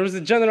all, there is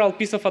a general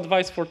piece of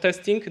advice for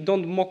testing: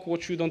 don't mock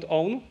what you don't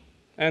own.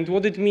 And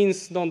what it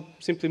means, don't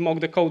simply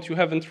mock the code you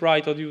haven't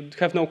write or you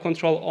have no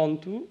control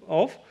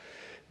of,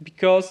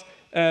 because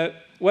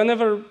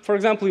whenever, for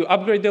example, you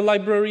upgrade the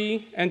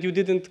library and you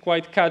didn't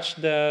quite catch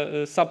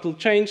the subtle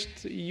change,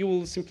 you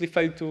will simply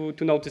fail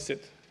to notice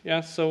it. Yeah,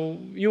 so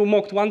you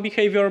mocked one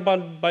behavior,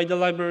 but by the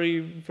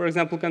library, for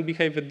example, can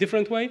behave a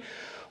different way.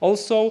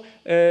 Also,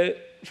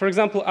 for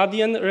example,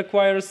 Adyen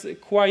requires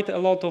quite a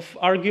lot of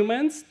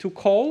arguments to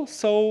call,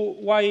 so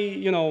why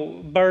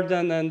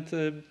burden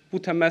and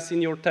put a mess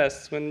in your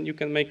tests when you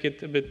can make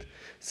it a bit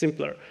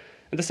simpler?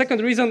 And the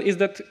second reason is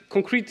that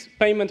concrete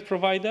payment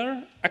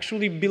provider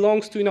actually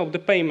belongs to the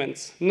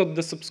payments, not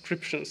the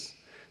subscriptions.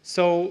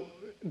 So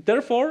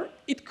therefore,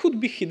 it could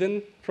be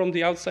hidden from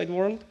the outside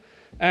world,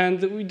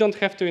 and we don't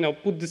have to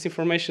put this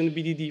information in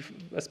BDD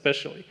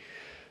especially.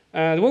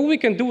 And what we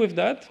can do with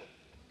that,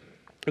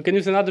 we can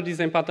use another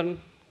design pattern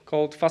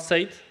called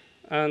facade,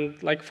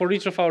 and like for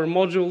each of our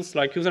modules,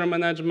 like user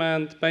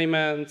management,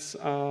 payments,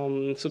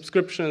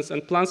 subscriptions,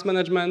 and plans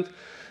management,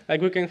 like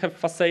we can have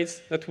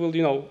facades that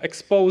will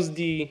expose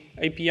the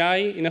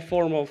API in a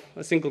form of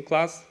a single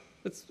class.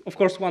 It's of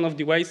course one of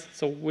the ways.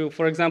 So we'll,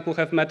 for example,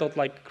 have method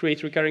like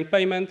create recurring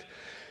payment,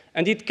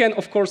 and it can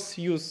of course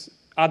use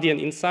Adyen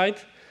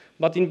inside.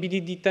 But in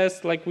BDD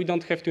test, like we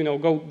don't have to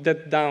go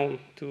that down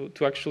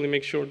to actually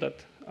make sure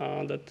that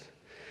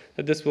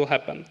that this will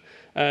happen.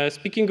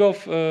 Speaking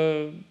of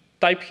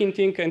type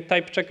hinting and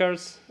type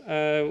checkers,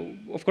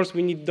 of course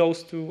we need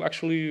those to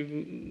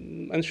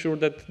actually ensure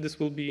that this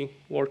will be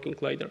working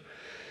later.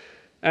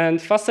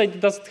 And facade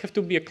doesn't have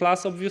to be a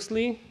class,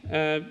 obviously.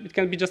 It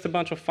can be just a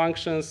bunch of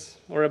functions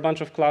or a bunch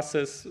of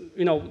classes.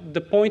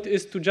 The point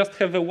is to just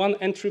have a one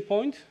entry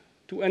point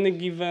to any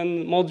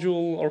given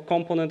module or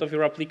component of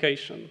your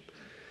application.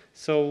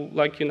 So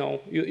like, you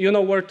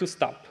know where to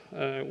stop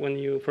when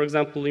you, for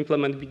example,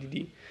 implement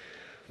BDD.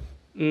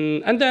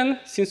 And then,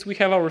 since we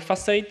have our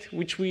facade,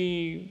 which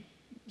we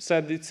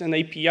said it's an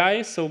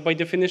API, so by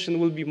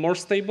definition will be more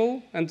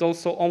stable and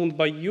also owned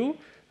by you,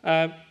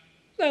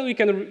 then we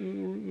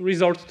can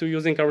resort to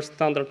using our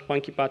standard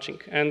monkey patching.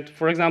 And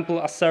for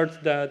example,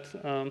 assert that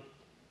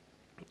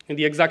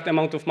the exact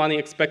amount of money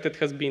expected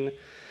has been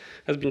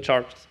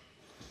charged.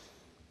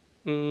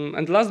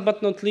 And last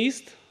but not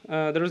least,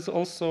 there is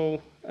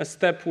also a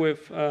step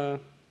with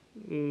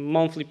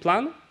monthly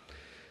plan.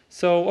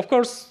 So of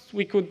course,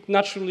 we could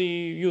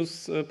naturally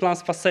use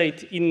plans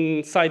facade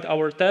inside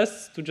our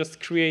tests to just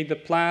create the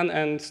plan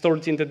and store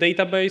it in the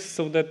database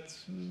so that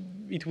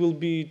it will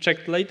be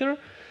checked later.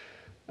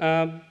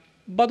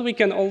 But we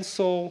can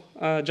also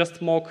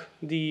just mock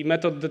the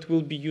method that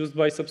will be used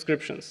by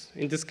subscriptions,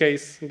 in this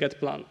case,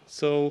 getPlan.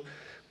 So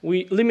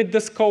we limit the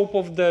scope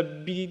of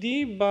the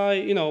BDD by,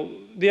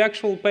 the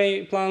actual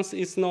plans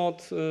is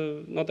not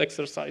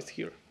exercised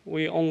here.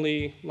 We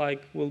only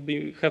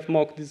have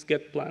mocked this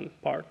getPlan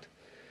part.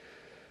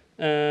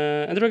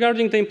 And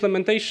regarding the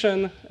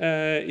implementation,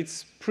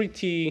 it's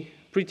pretty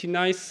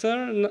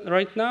nicer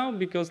right now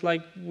because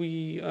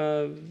we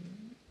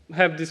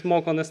have this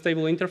mock on a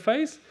stable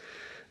interface.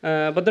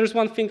 But there's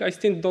one thing I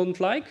still don't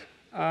like.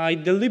 I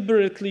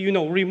deliberately,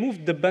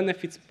 removed the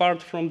benefits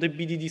part from the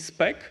BDD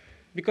spec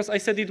because I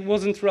said it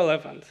wasn't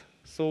relevant.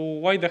 So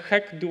why the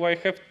heck do I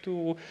have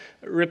to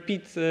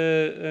repeat,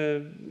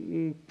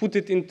 put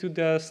it into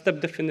the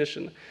step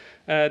definition?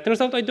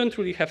 Turns out I don't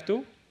really have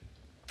to.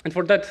 And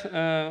for that,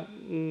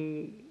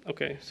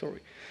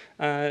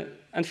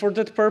 and for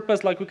that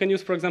purpose, we can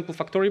use, for example,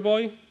 Factory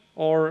Boy,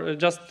 or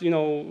just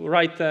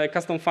write a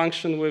custom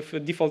function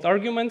with default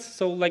arguments.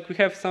 So we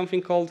have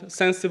something called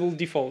sensible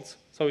defaults.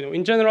 So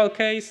in general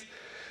case,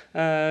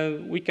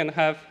 we can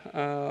have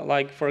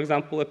for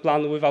example, a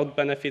plan without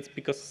benefits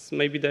because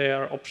maybe they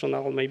are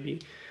optional, maybe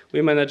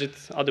we manage it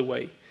other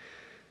way.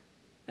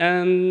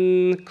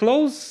 And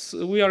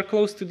we are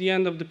close to the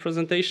end of the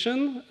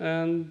presentation.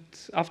 And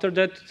after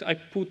that, I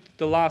put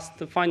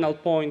the final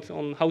point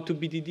on how to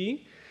BDD.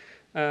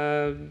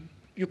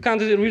 You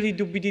can't really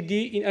do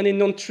BDD in any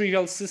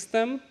non-trivial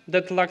system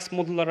that lacks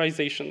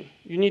modularization.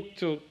 You need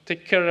to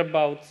take care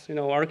about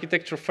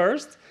architecture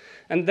first,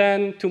 and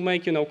then to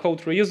make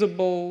code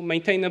reusable,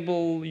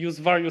 maintainable, use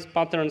various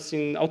patterns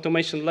in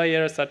automation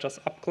layers such as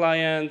app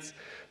clients,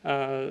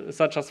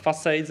 such as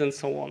facades, and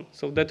so on.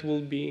 So that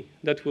will be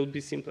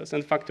simplest,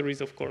 and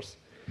factories, of course,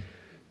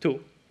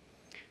 too.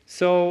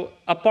 So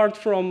apart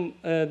from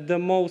the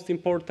most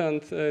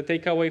important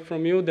takeaway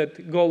from you,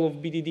 that goal of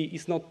BDD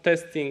is not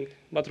testing,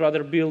 but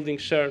rather building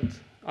shared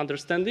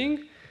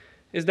understanding,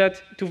 is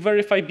that to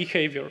verify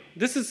behavior.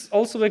 This is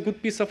also a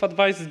good piece of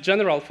advice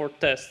general for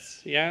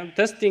tests. Yeah,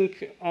 testing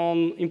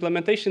on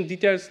implementation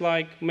details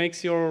like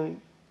makes your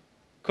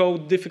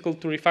code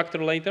difficult to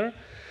refactor later.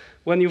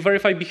 When you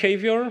verify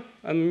behavior,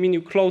 I mean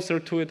you closer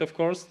to it, of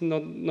course,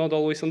 not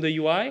always on the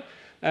UI,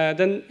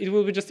 then it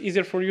will be just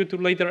easier for you to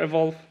later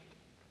evolve.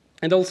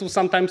 And also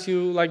sometimes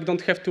you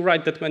don't have to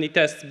write that many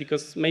tests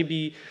because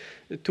maybe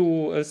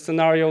two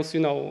scenarios,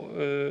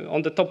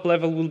 on the top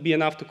level will be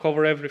enough to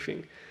cover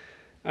everything.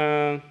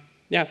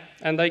 Yeah,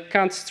 and I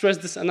can't stress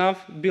this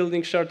enough.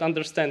 Building shared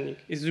understanding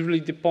is really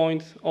the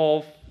point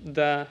of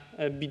the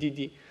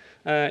BDD.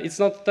 It's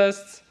not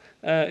tests.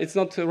 It's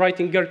not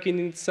writing Gherkin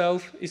in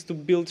itself. It's to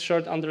build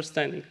shared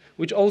understanding,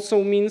 which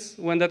also means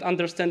when that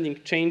understanding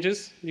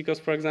changes, because,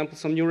 for example,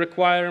 some new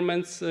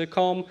requirements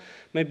come,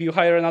 maybe you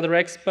hire another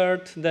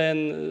expert,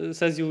 then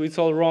says you it's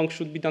all wrong,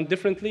 should be done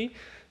differently,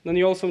 then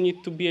you also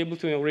need to be able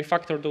to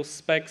refactor those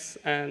specs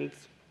and,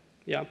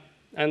 yeah.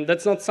 And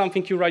that's not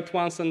something you write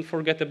once and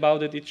forget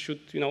about it. It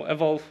should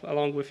evolve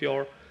along with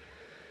your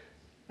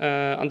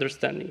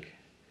understanding.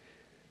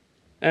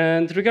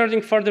 And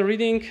regarding further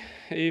reading,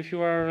 if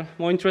you are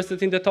more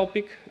interested in the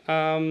topic,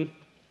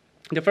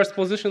 the first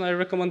position I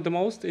recommend the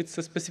most, it's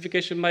a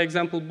specification by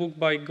example book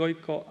by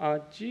Gojko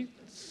Adzic,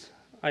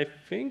 I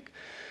think.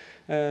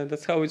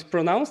 That's how it's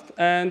pronounced.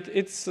 And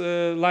it's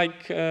it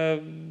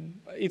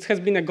has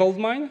been a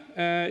goldmine.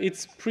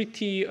 It's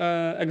pretty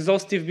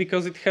exhaustive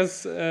because it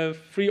has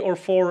 3 or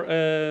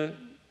 4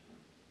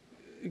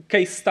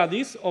 case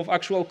studies of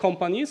actual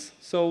companies.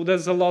 So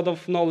there's a lot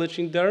of knowledge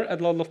in there, a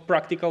lot of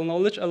practical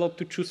knowledge, a lot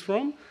to choose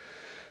from.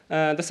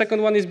 The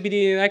second one is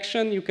BDD in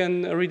action. You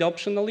can read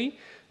optionally.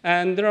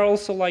 And there are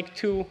also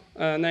 2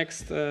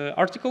 next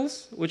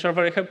articles, which are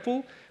very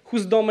helpful.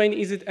 Whose domain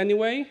is it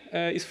anyway?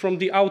 Is from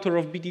the author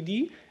of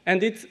BDD.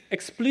 And it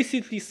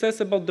explicitly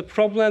says about the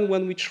problem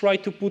when we try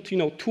to put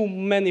too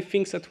many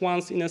things at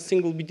once in a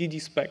single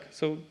BDD spec.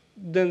 So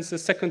there's a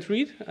second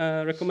read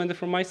recommended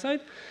from my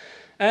side.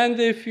 And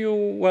if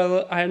you,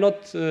 are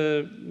not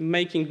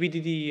making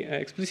BDD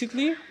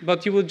explicitly,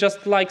 but you would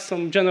just like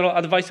some general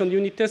advice on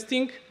unit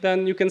testing,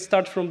 then you can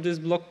start from this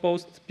blog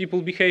post,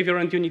 People, Behavior,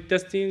 and Unit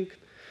Testing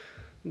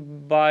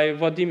by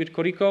Vladimir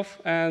Korikov,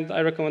 and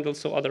I recommend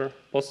also other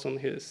posts on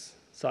his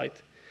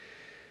site.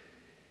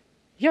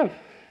 Yeah,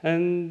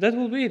 and that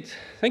will be it.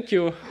 Thank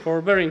you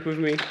for bearing with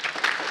me.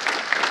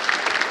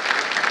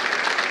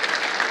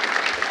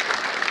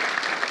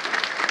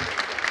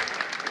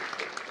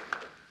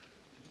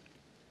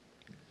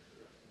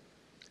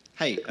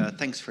 Hey,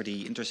 thanks for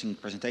the interesting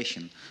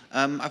presentation.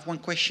 I have one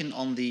question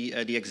on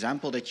the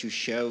example that you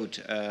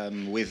showed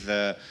with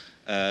a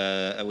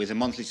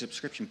monthly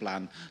subscription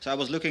plan. So I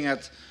was looking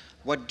at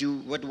what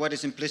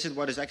is implicit,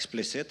 what is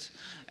explicit,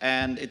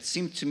 and it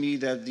seemed to me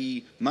that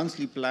the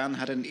monthly plan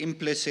had an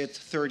implicit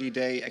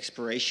 30-day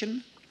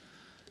expiration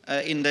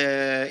in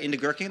the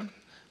Gherkin.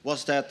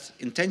 Was that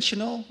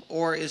intentional,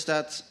 or is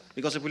that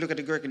because if we look at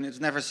the Gherkin,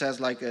 it never says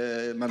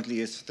monthly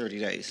is 30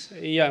 days?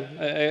 Yeah,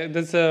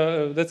 that's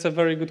a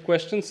very good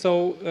question.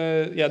 So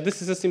yeah,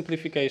 this is a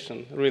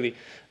simplification, really.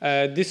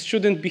 This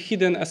shouldn't be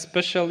hidden,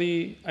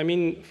 especially, I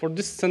mean, for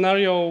this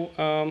scenario.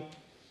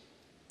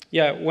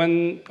 Yeah,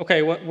 when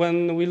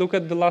we look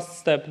at the last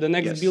step, the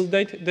next build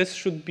date, this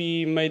should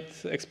be made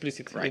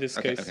explicit in this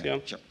case. Okay, yeah,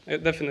 sure.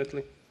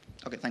 Definitely.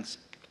 Okay, thanks.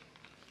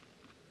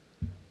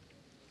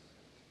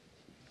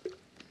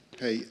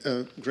 Hey,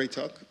 great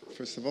talk,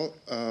 first of all.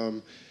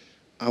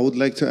 I would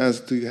like to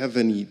ask, do you have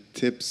any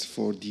tips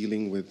for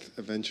dealing with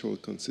eventual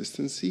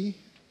consistency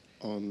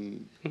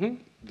on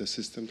the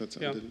system that's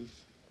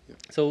underneath? Yeah.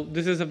 So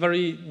this is a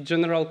very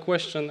general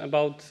question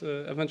about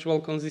eventual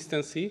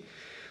consistency.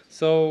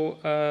 So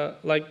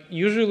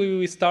usually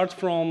we start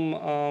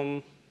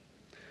from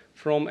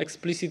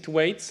explicit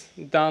weights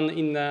done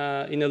in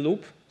a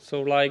loop.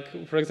 So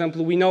for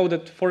example, we know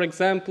that, for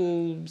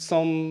example,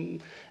 some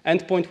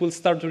endpoint will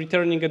start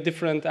returning a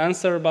different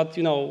answer, but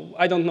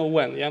I don't know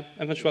when, yeah?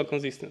 Eventual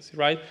consistency,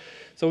 right?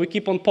 So we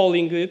keep on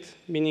polling it,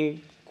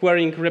 meaning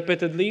querying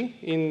repeatedly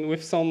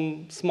with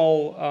some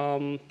small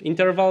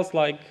intervals,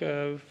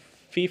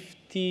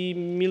 50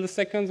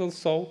 milliseconds or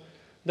so,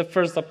 the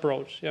first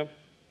approach, yeah?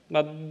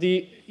 But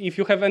if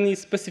you have any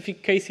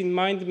specific case in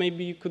mind,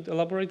 maybe you could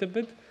elaborate a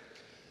bit?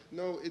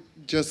 No,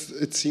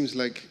 it seems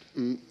like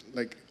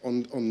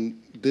on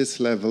this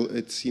level,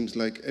 it seems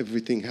like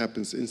everything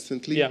happens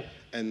instantly. Yeah.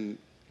 And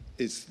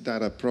is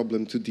that a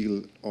problem to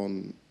deal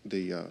on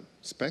the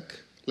spec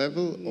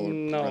level or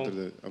rather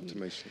the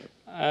automation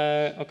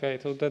level? Okay,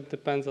 so that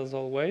depends as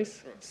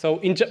always. So,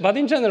 but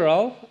in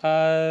general,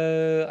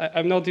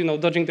 I'm not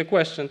dodging the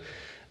question.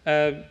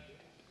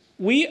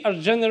 We are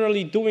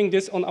generally doing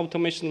this on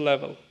automation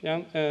level,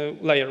 yeah,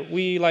 layer.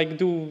 We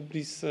do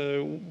these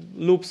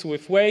loops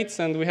with weights,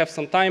 and we have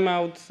some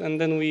timeouts, and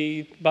then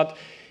but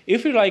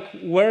if we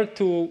were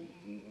to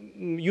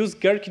use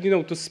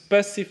Gherkin, to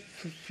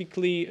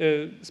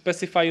specifically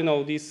specify,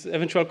 this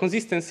eventual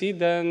consistency,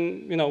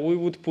 then we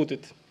would put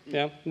it,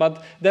 yeah.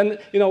 But then,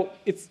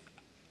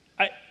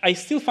 I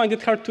still find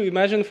it hard to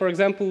imagine, for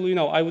example,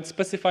 I would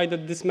specify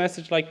that this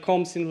message like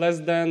comes in less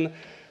than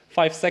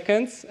 5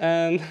 seconds,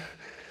 and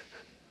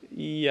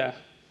yeah,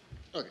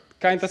 okay.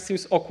 Kind of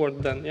seems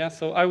awkward then, yeah?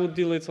 So I would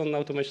deal it on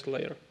automation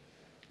layer.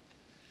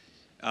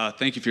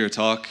 Thank you for your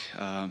talk.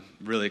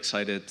 Really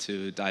excited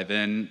to dive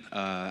in.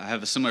 I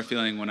have a similar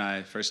feeling when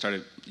I first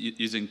started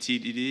using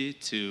TDD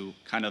to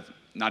kind of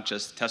not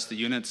just test the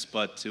units,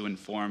 but to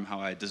inform how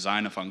I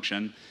design a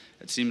function.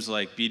 It seems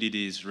like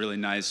BDD is really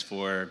nice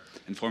for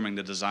informing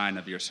the design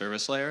of your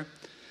service layer.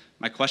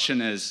 My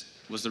question is,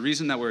 was the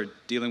reason that we're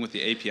dealing with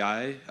the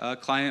API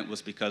client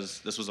was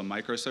because this was a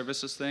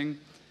microservices thing?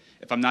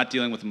 If I'm not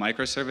dealing with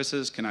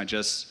microservices, can I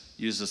just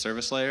use the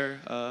service layer?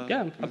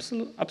 Yeah,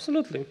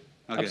 absolutely.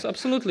 Okay.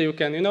 Absolutely, you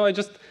can.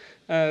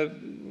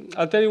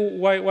 I'll tell you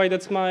why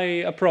that's my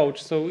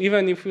approach. So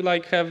even if you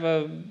have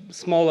a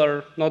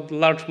smaller, not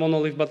large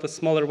monolith, but a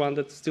smaller one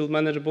that's still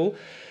manageable,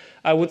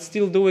 I would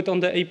still do it on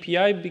the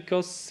API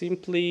because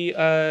simply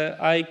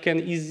I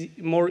can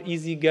more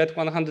easy get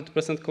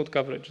 100% code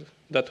coverage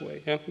that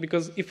way. Yeah?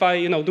 Because if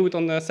I do it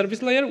on the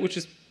service layer, which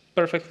is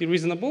perfectly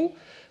reasonable,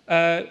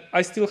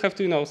 I still have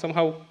to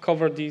somehow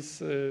cover these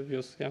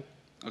views. Yeah.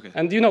 Okay.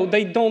 And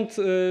they don't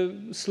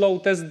slow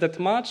test that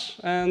much,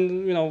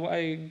 and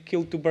I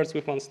kill 2 birds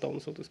with 1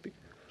 stone, so to speak.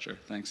 Sure,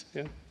 thanks.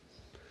 Yeah.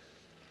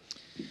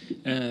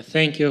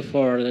 Thank you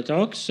for the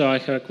talk. So I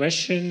have a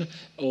question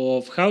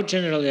of how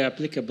generally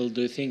applicable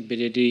do you think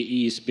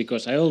BDD is?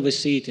 Because I always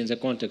see it in the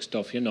context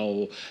of,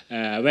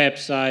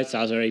 websites,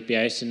 other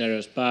API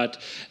scenarios. But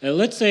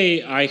let's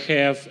say I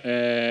have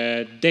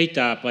a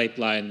data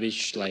pipeline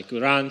which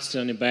runs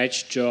on a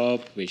batch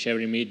job, which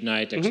every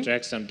midnight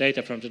extracts some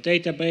data from the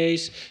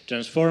database,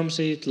 transforms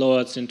it,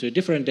 loads into a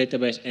different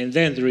database, and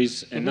then there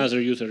is another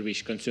user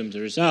which consumes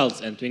the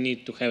results, and we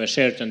need to have a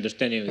shared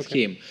understanding with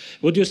him.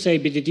 Would you say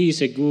BDD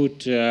is a good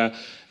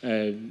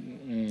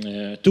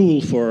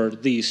tool for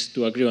this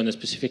to agree on a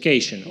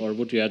specification, or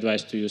would you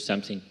advise to use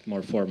something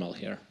more formal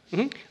here?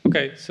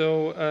 Okay,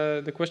 so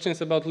the question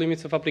is about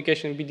limits of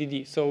application in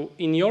BDD. So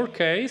in your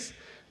case,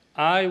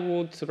 I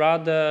would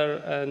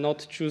rather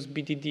not choose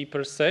BDD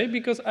per se,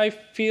 because I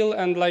feel,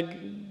 and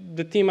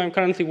the team I'm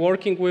currently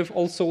working with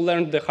also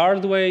learned the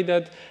hard way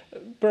that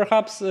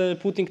perhaps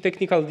putting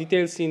technical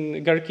details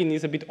in Gherkin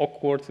is a bit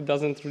awkward. It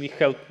doesn't really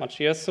help much.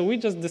 Yes, so we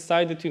just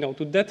decided,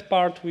 to that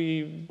part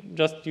we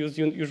just use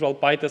usual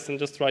pytest and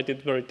just write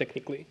it very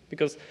technically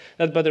because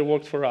that better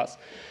worked for us.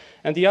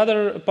 And the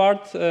other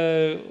part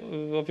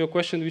of your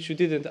question, which you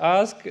didn't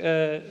ask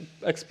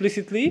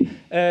explicitly,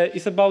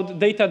 is about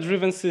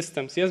data-driven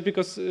systems. Yes,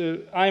 because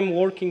I'm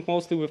working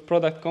mostly with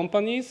product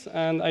companies,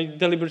 and I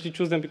deliberately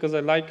choose them because I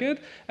like it.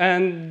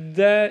 And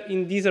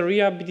in this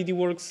area, BDD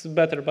works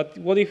better. But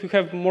what if you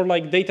have more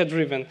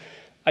data-driven?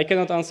 I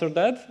cannot answer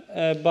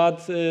that, but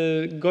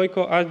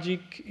Gojko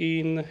Adzik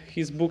in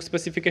his book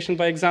Specification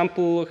by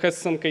Example has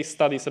some case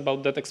studies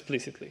about that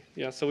explicitly.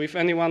 Yeah, so if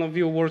any one of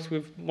you works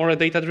with more a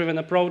data-driven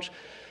approach,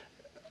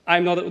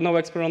 I'm no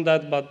expert on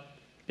that, but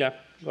yeah,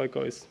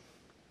 Gojko is.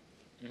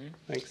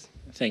 Thanks.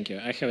 Thank you.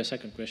 I have a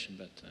second question,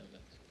 but...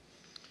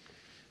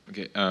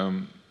 Okay,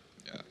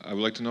 I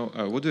would like to know,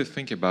 what do you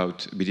think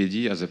about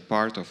BDD as a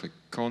part of a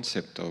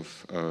concept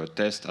of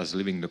test as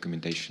living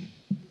documentation?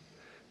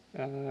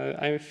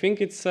 I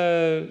think it's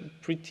a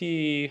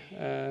pretty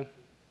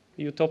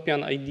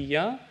utopian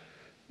idea.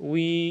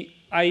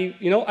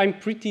 I'm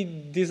pretty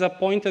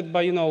disappointed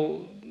by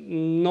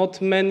not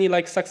many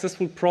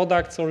successful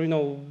products or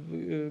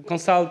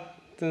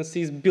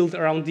consultancies built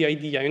around the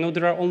idea.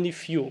 There are only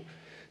few.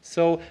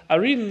 So I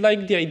really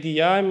like the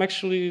idea. I'm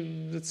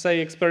actually, let's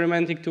say,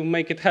 experimenting to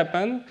make it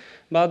happen.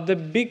 But the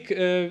big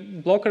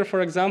blocker,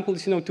 for example,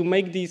 is to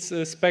make these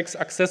specs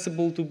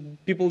accessible to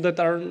people that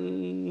are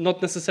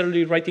not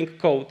necessarily writing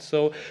code.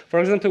 So, for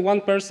example,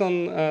 one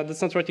person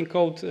that's not writing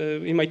code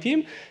in my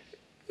team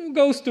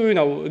goes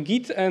to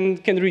Git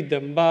and can read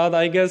them. But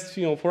I guess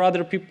for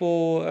other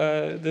people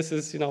this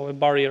is a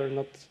barrier,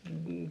 not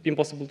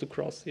impossible to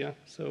cross. Yeah.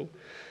 So.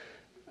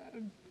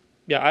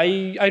 Yeah,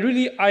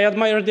 I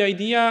admire the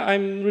idea.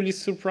 I'm really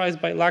surprised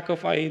by lack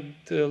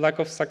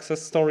of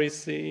success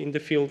stories in the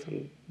field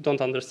and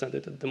don't understand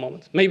it at the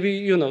moment. Maybe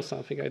you know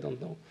something I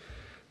don't know.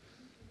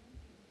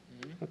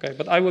 Okay,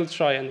 but I will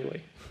try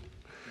anyway.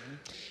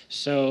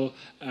 So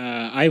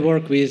I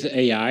work with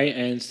AI,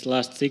 and the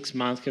last 6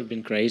 months have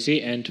been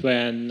crazy. And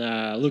when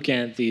looking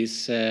at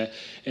these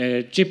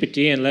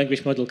GPT and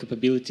language model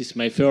capabilities,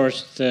 my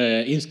first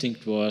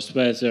instinct was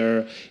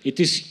whether it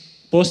is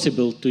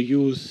possible to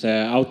use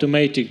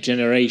automatic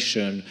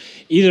generation,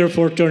 either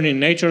for turning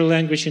natural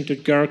language into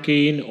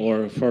Gherkin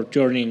or for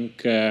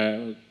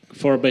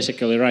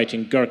basically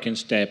writing Gherkin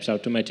steps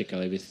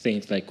automatically with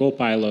things like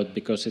Copilot,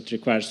 because it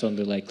requires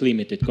only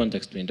limited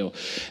context window.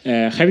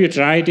 Have you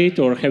tried it,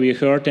 or have you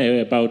heard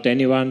about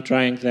anyone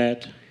trying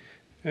that?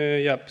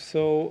 Yep.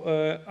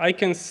 So I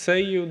can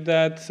say you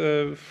that,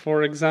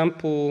 for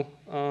example,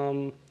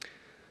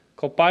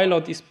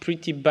 Copilot is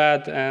pretty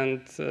bad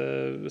and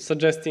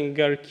suggesting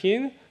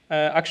Gherkin.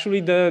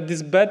 Actually,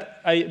 this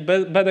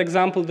bad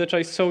example that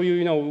I saw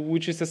you,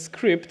 which is a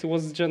script,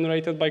 was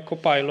generated by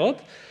Copilot,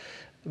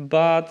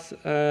 but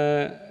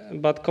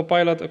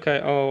Copilot. Okay.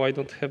 Oh, I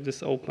don't have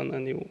this open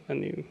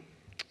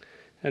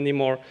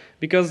anymore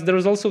because there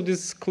is also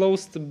this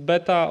closed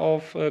beta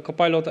of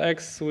Copilot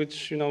X,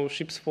 which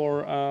ships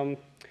for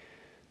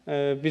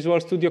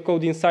Visual Studio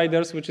Code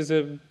Insiders, which is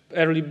a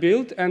early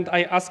build, and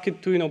I asked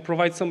it to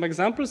provide some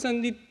examples,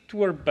 and it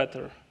were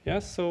better. Yeah,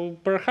 so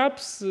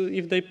perhaps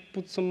if they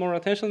put some more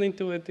attention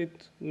into it,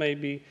 it may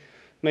be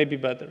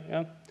better.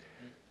 Yeah.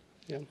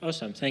 Yeah.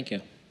 Awesome. Thank you.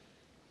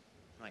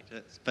 Right.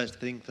 First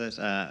thing first.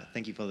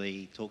 Thank you for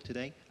the talk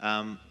today.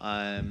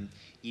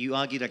 You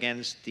argued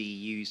against the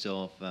use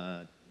of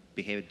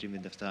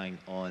behavior-driven design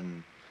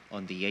on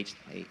the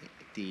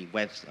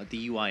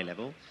UI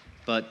level,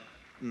 but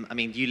I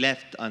mean, you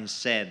left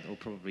unsaid, or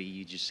probably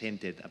you just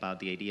hinted about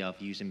the idea of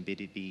using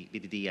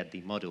BDD at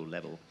the model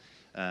level.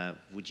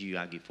 Would you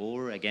argue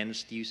for or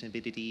against using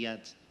BDD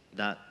at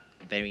that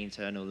very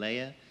internal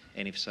layer?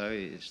 And if so,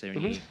 is there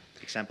any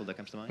example that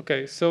comes to mind?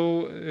 Okay,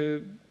 so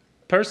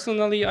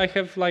personally, I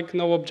have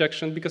no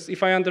objection, because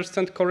if I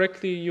understand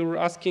correctly, you're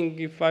asking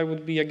if I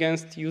would be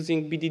against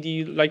using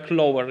BDD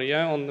lower,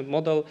 yeah, on the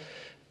model.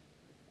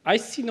 I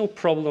see no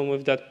problem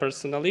with that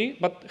personally,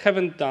 but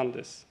haven't done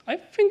this. I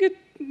think it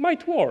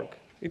might work.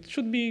 It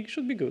should be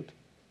good.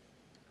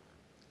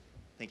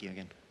 Thank you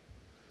again.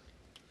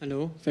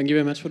 Hello, thank you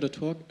very much for the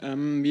talk.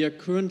 We are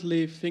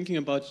currently thinking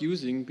about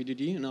using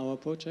BDD in our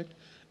project,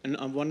 and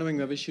I'm wondering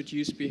whether we should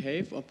use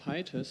Behave or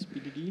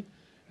pytest-bdd.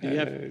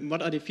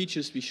 What are the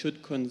features we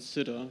should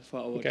consider for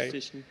our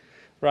decision?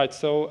 Right,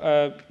 so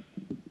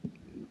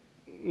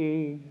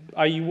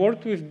I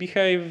worked with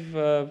Behave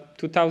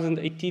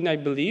 2018, I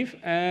believe,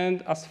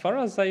 and as far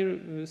as I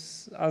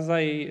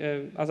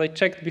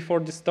checked before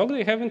this talk,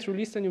 they haven't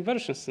released a new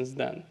version since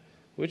then,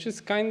 which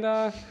is kind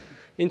of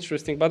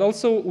interesting. But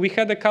also, we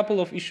had a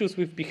couple of issues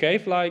with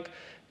Behave, like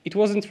it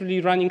wasn't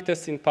really running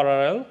tests in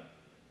parallel.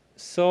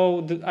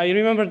 So I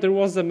remember there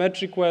was a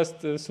merge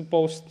request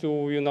supposed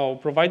to,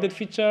 provide that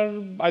feature.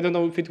 I don't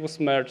know if it was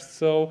merged.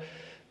 So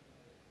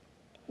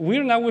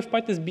we're now with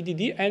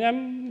pytest-bdd, and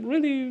I'm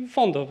really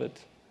fond of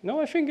it.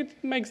 I think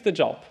it makes the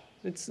job.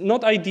 It's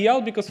not ideal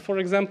because, for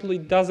example,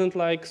 it doesn't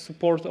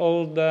support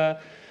all the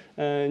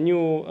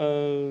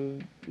new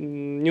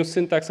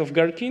syntax of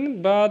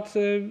Gherkin, but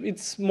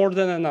it's more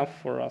than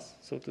enough for us,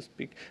 so to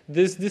speak.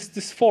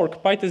 This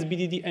fork,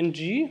 pytest-bdd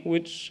ng,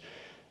 which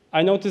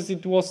I noticed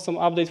it was some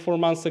update 4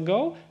 months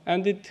ago,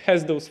 and it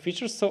has those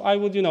features. So I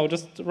would,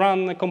 just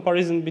run a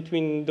comparison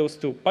between those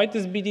two.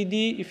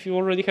 pytest-bdd, if you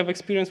already have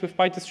experience with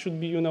pytest, should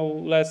be,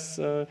 less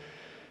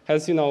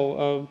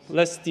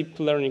less steep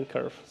learning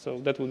curve. So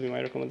that would be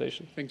my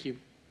recommendation. Thank you.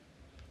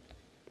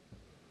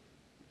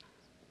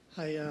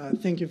 Hi,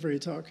 thank you for your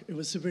talk. It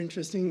was super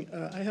interesting.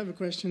 I have a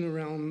question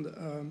around,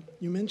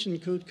 you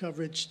mentioned code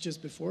coverage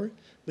just before,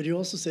 but you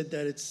also said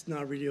that it's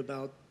not really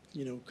about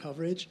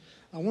coverage.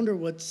 I wonder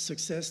what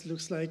success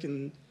looks like,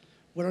 and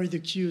what are the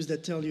cues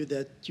that tell you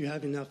that you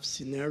have enough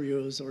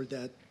scenarios or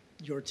that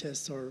your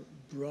tests are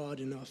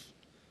broad enough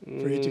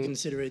for you to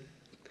consider it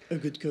a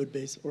good code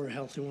base or a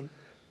healthy one?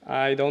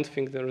 I don't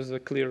think there is a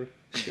clear,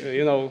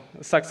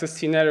 success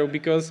scenario,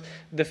 because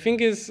the thing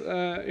is,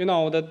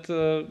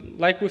 that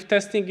like with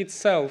testing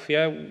itself,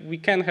 yeah, we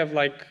can have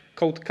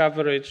code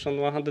coverage on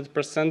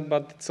 100%,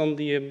 but it's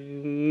only a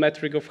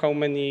metric of how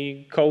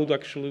many code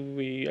actually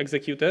we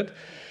executed.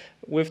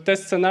 With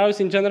test scenarios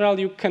in general,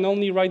 you can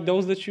only write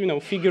those that you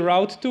figure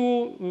out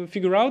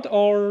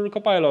or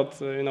Copilot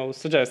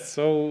suggests.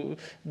 So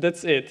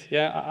that's it.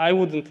 Yeah, I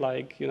wouldn't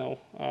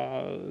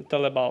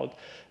tell about.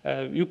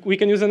 We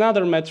can use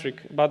another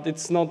metric, but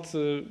it's not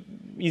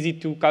easy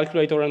to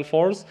calculate or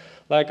enforce.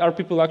 Are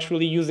people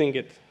actually using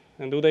it,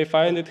 and do they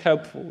find it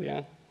helpful?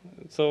 Yeah.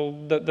 So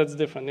that's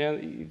different. Yeah.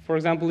 For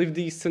example, if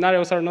the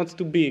scenarios are not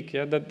too big,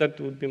 yeah, that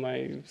would be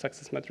my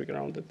success metric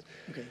around it.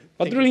 Okay.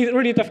 But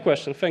really tough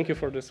question. Thank you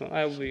for this one.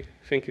 I will be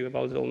thinking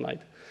about it all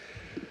night.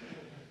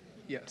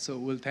 Yeah.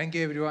 So thank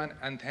you everyone,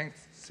 and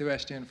thanks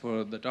Sebastian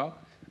for the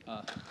talk.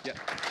 Yeah.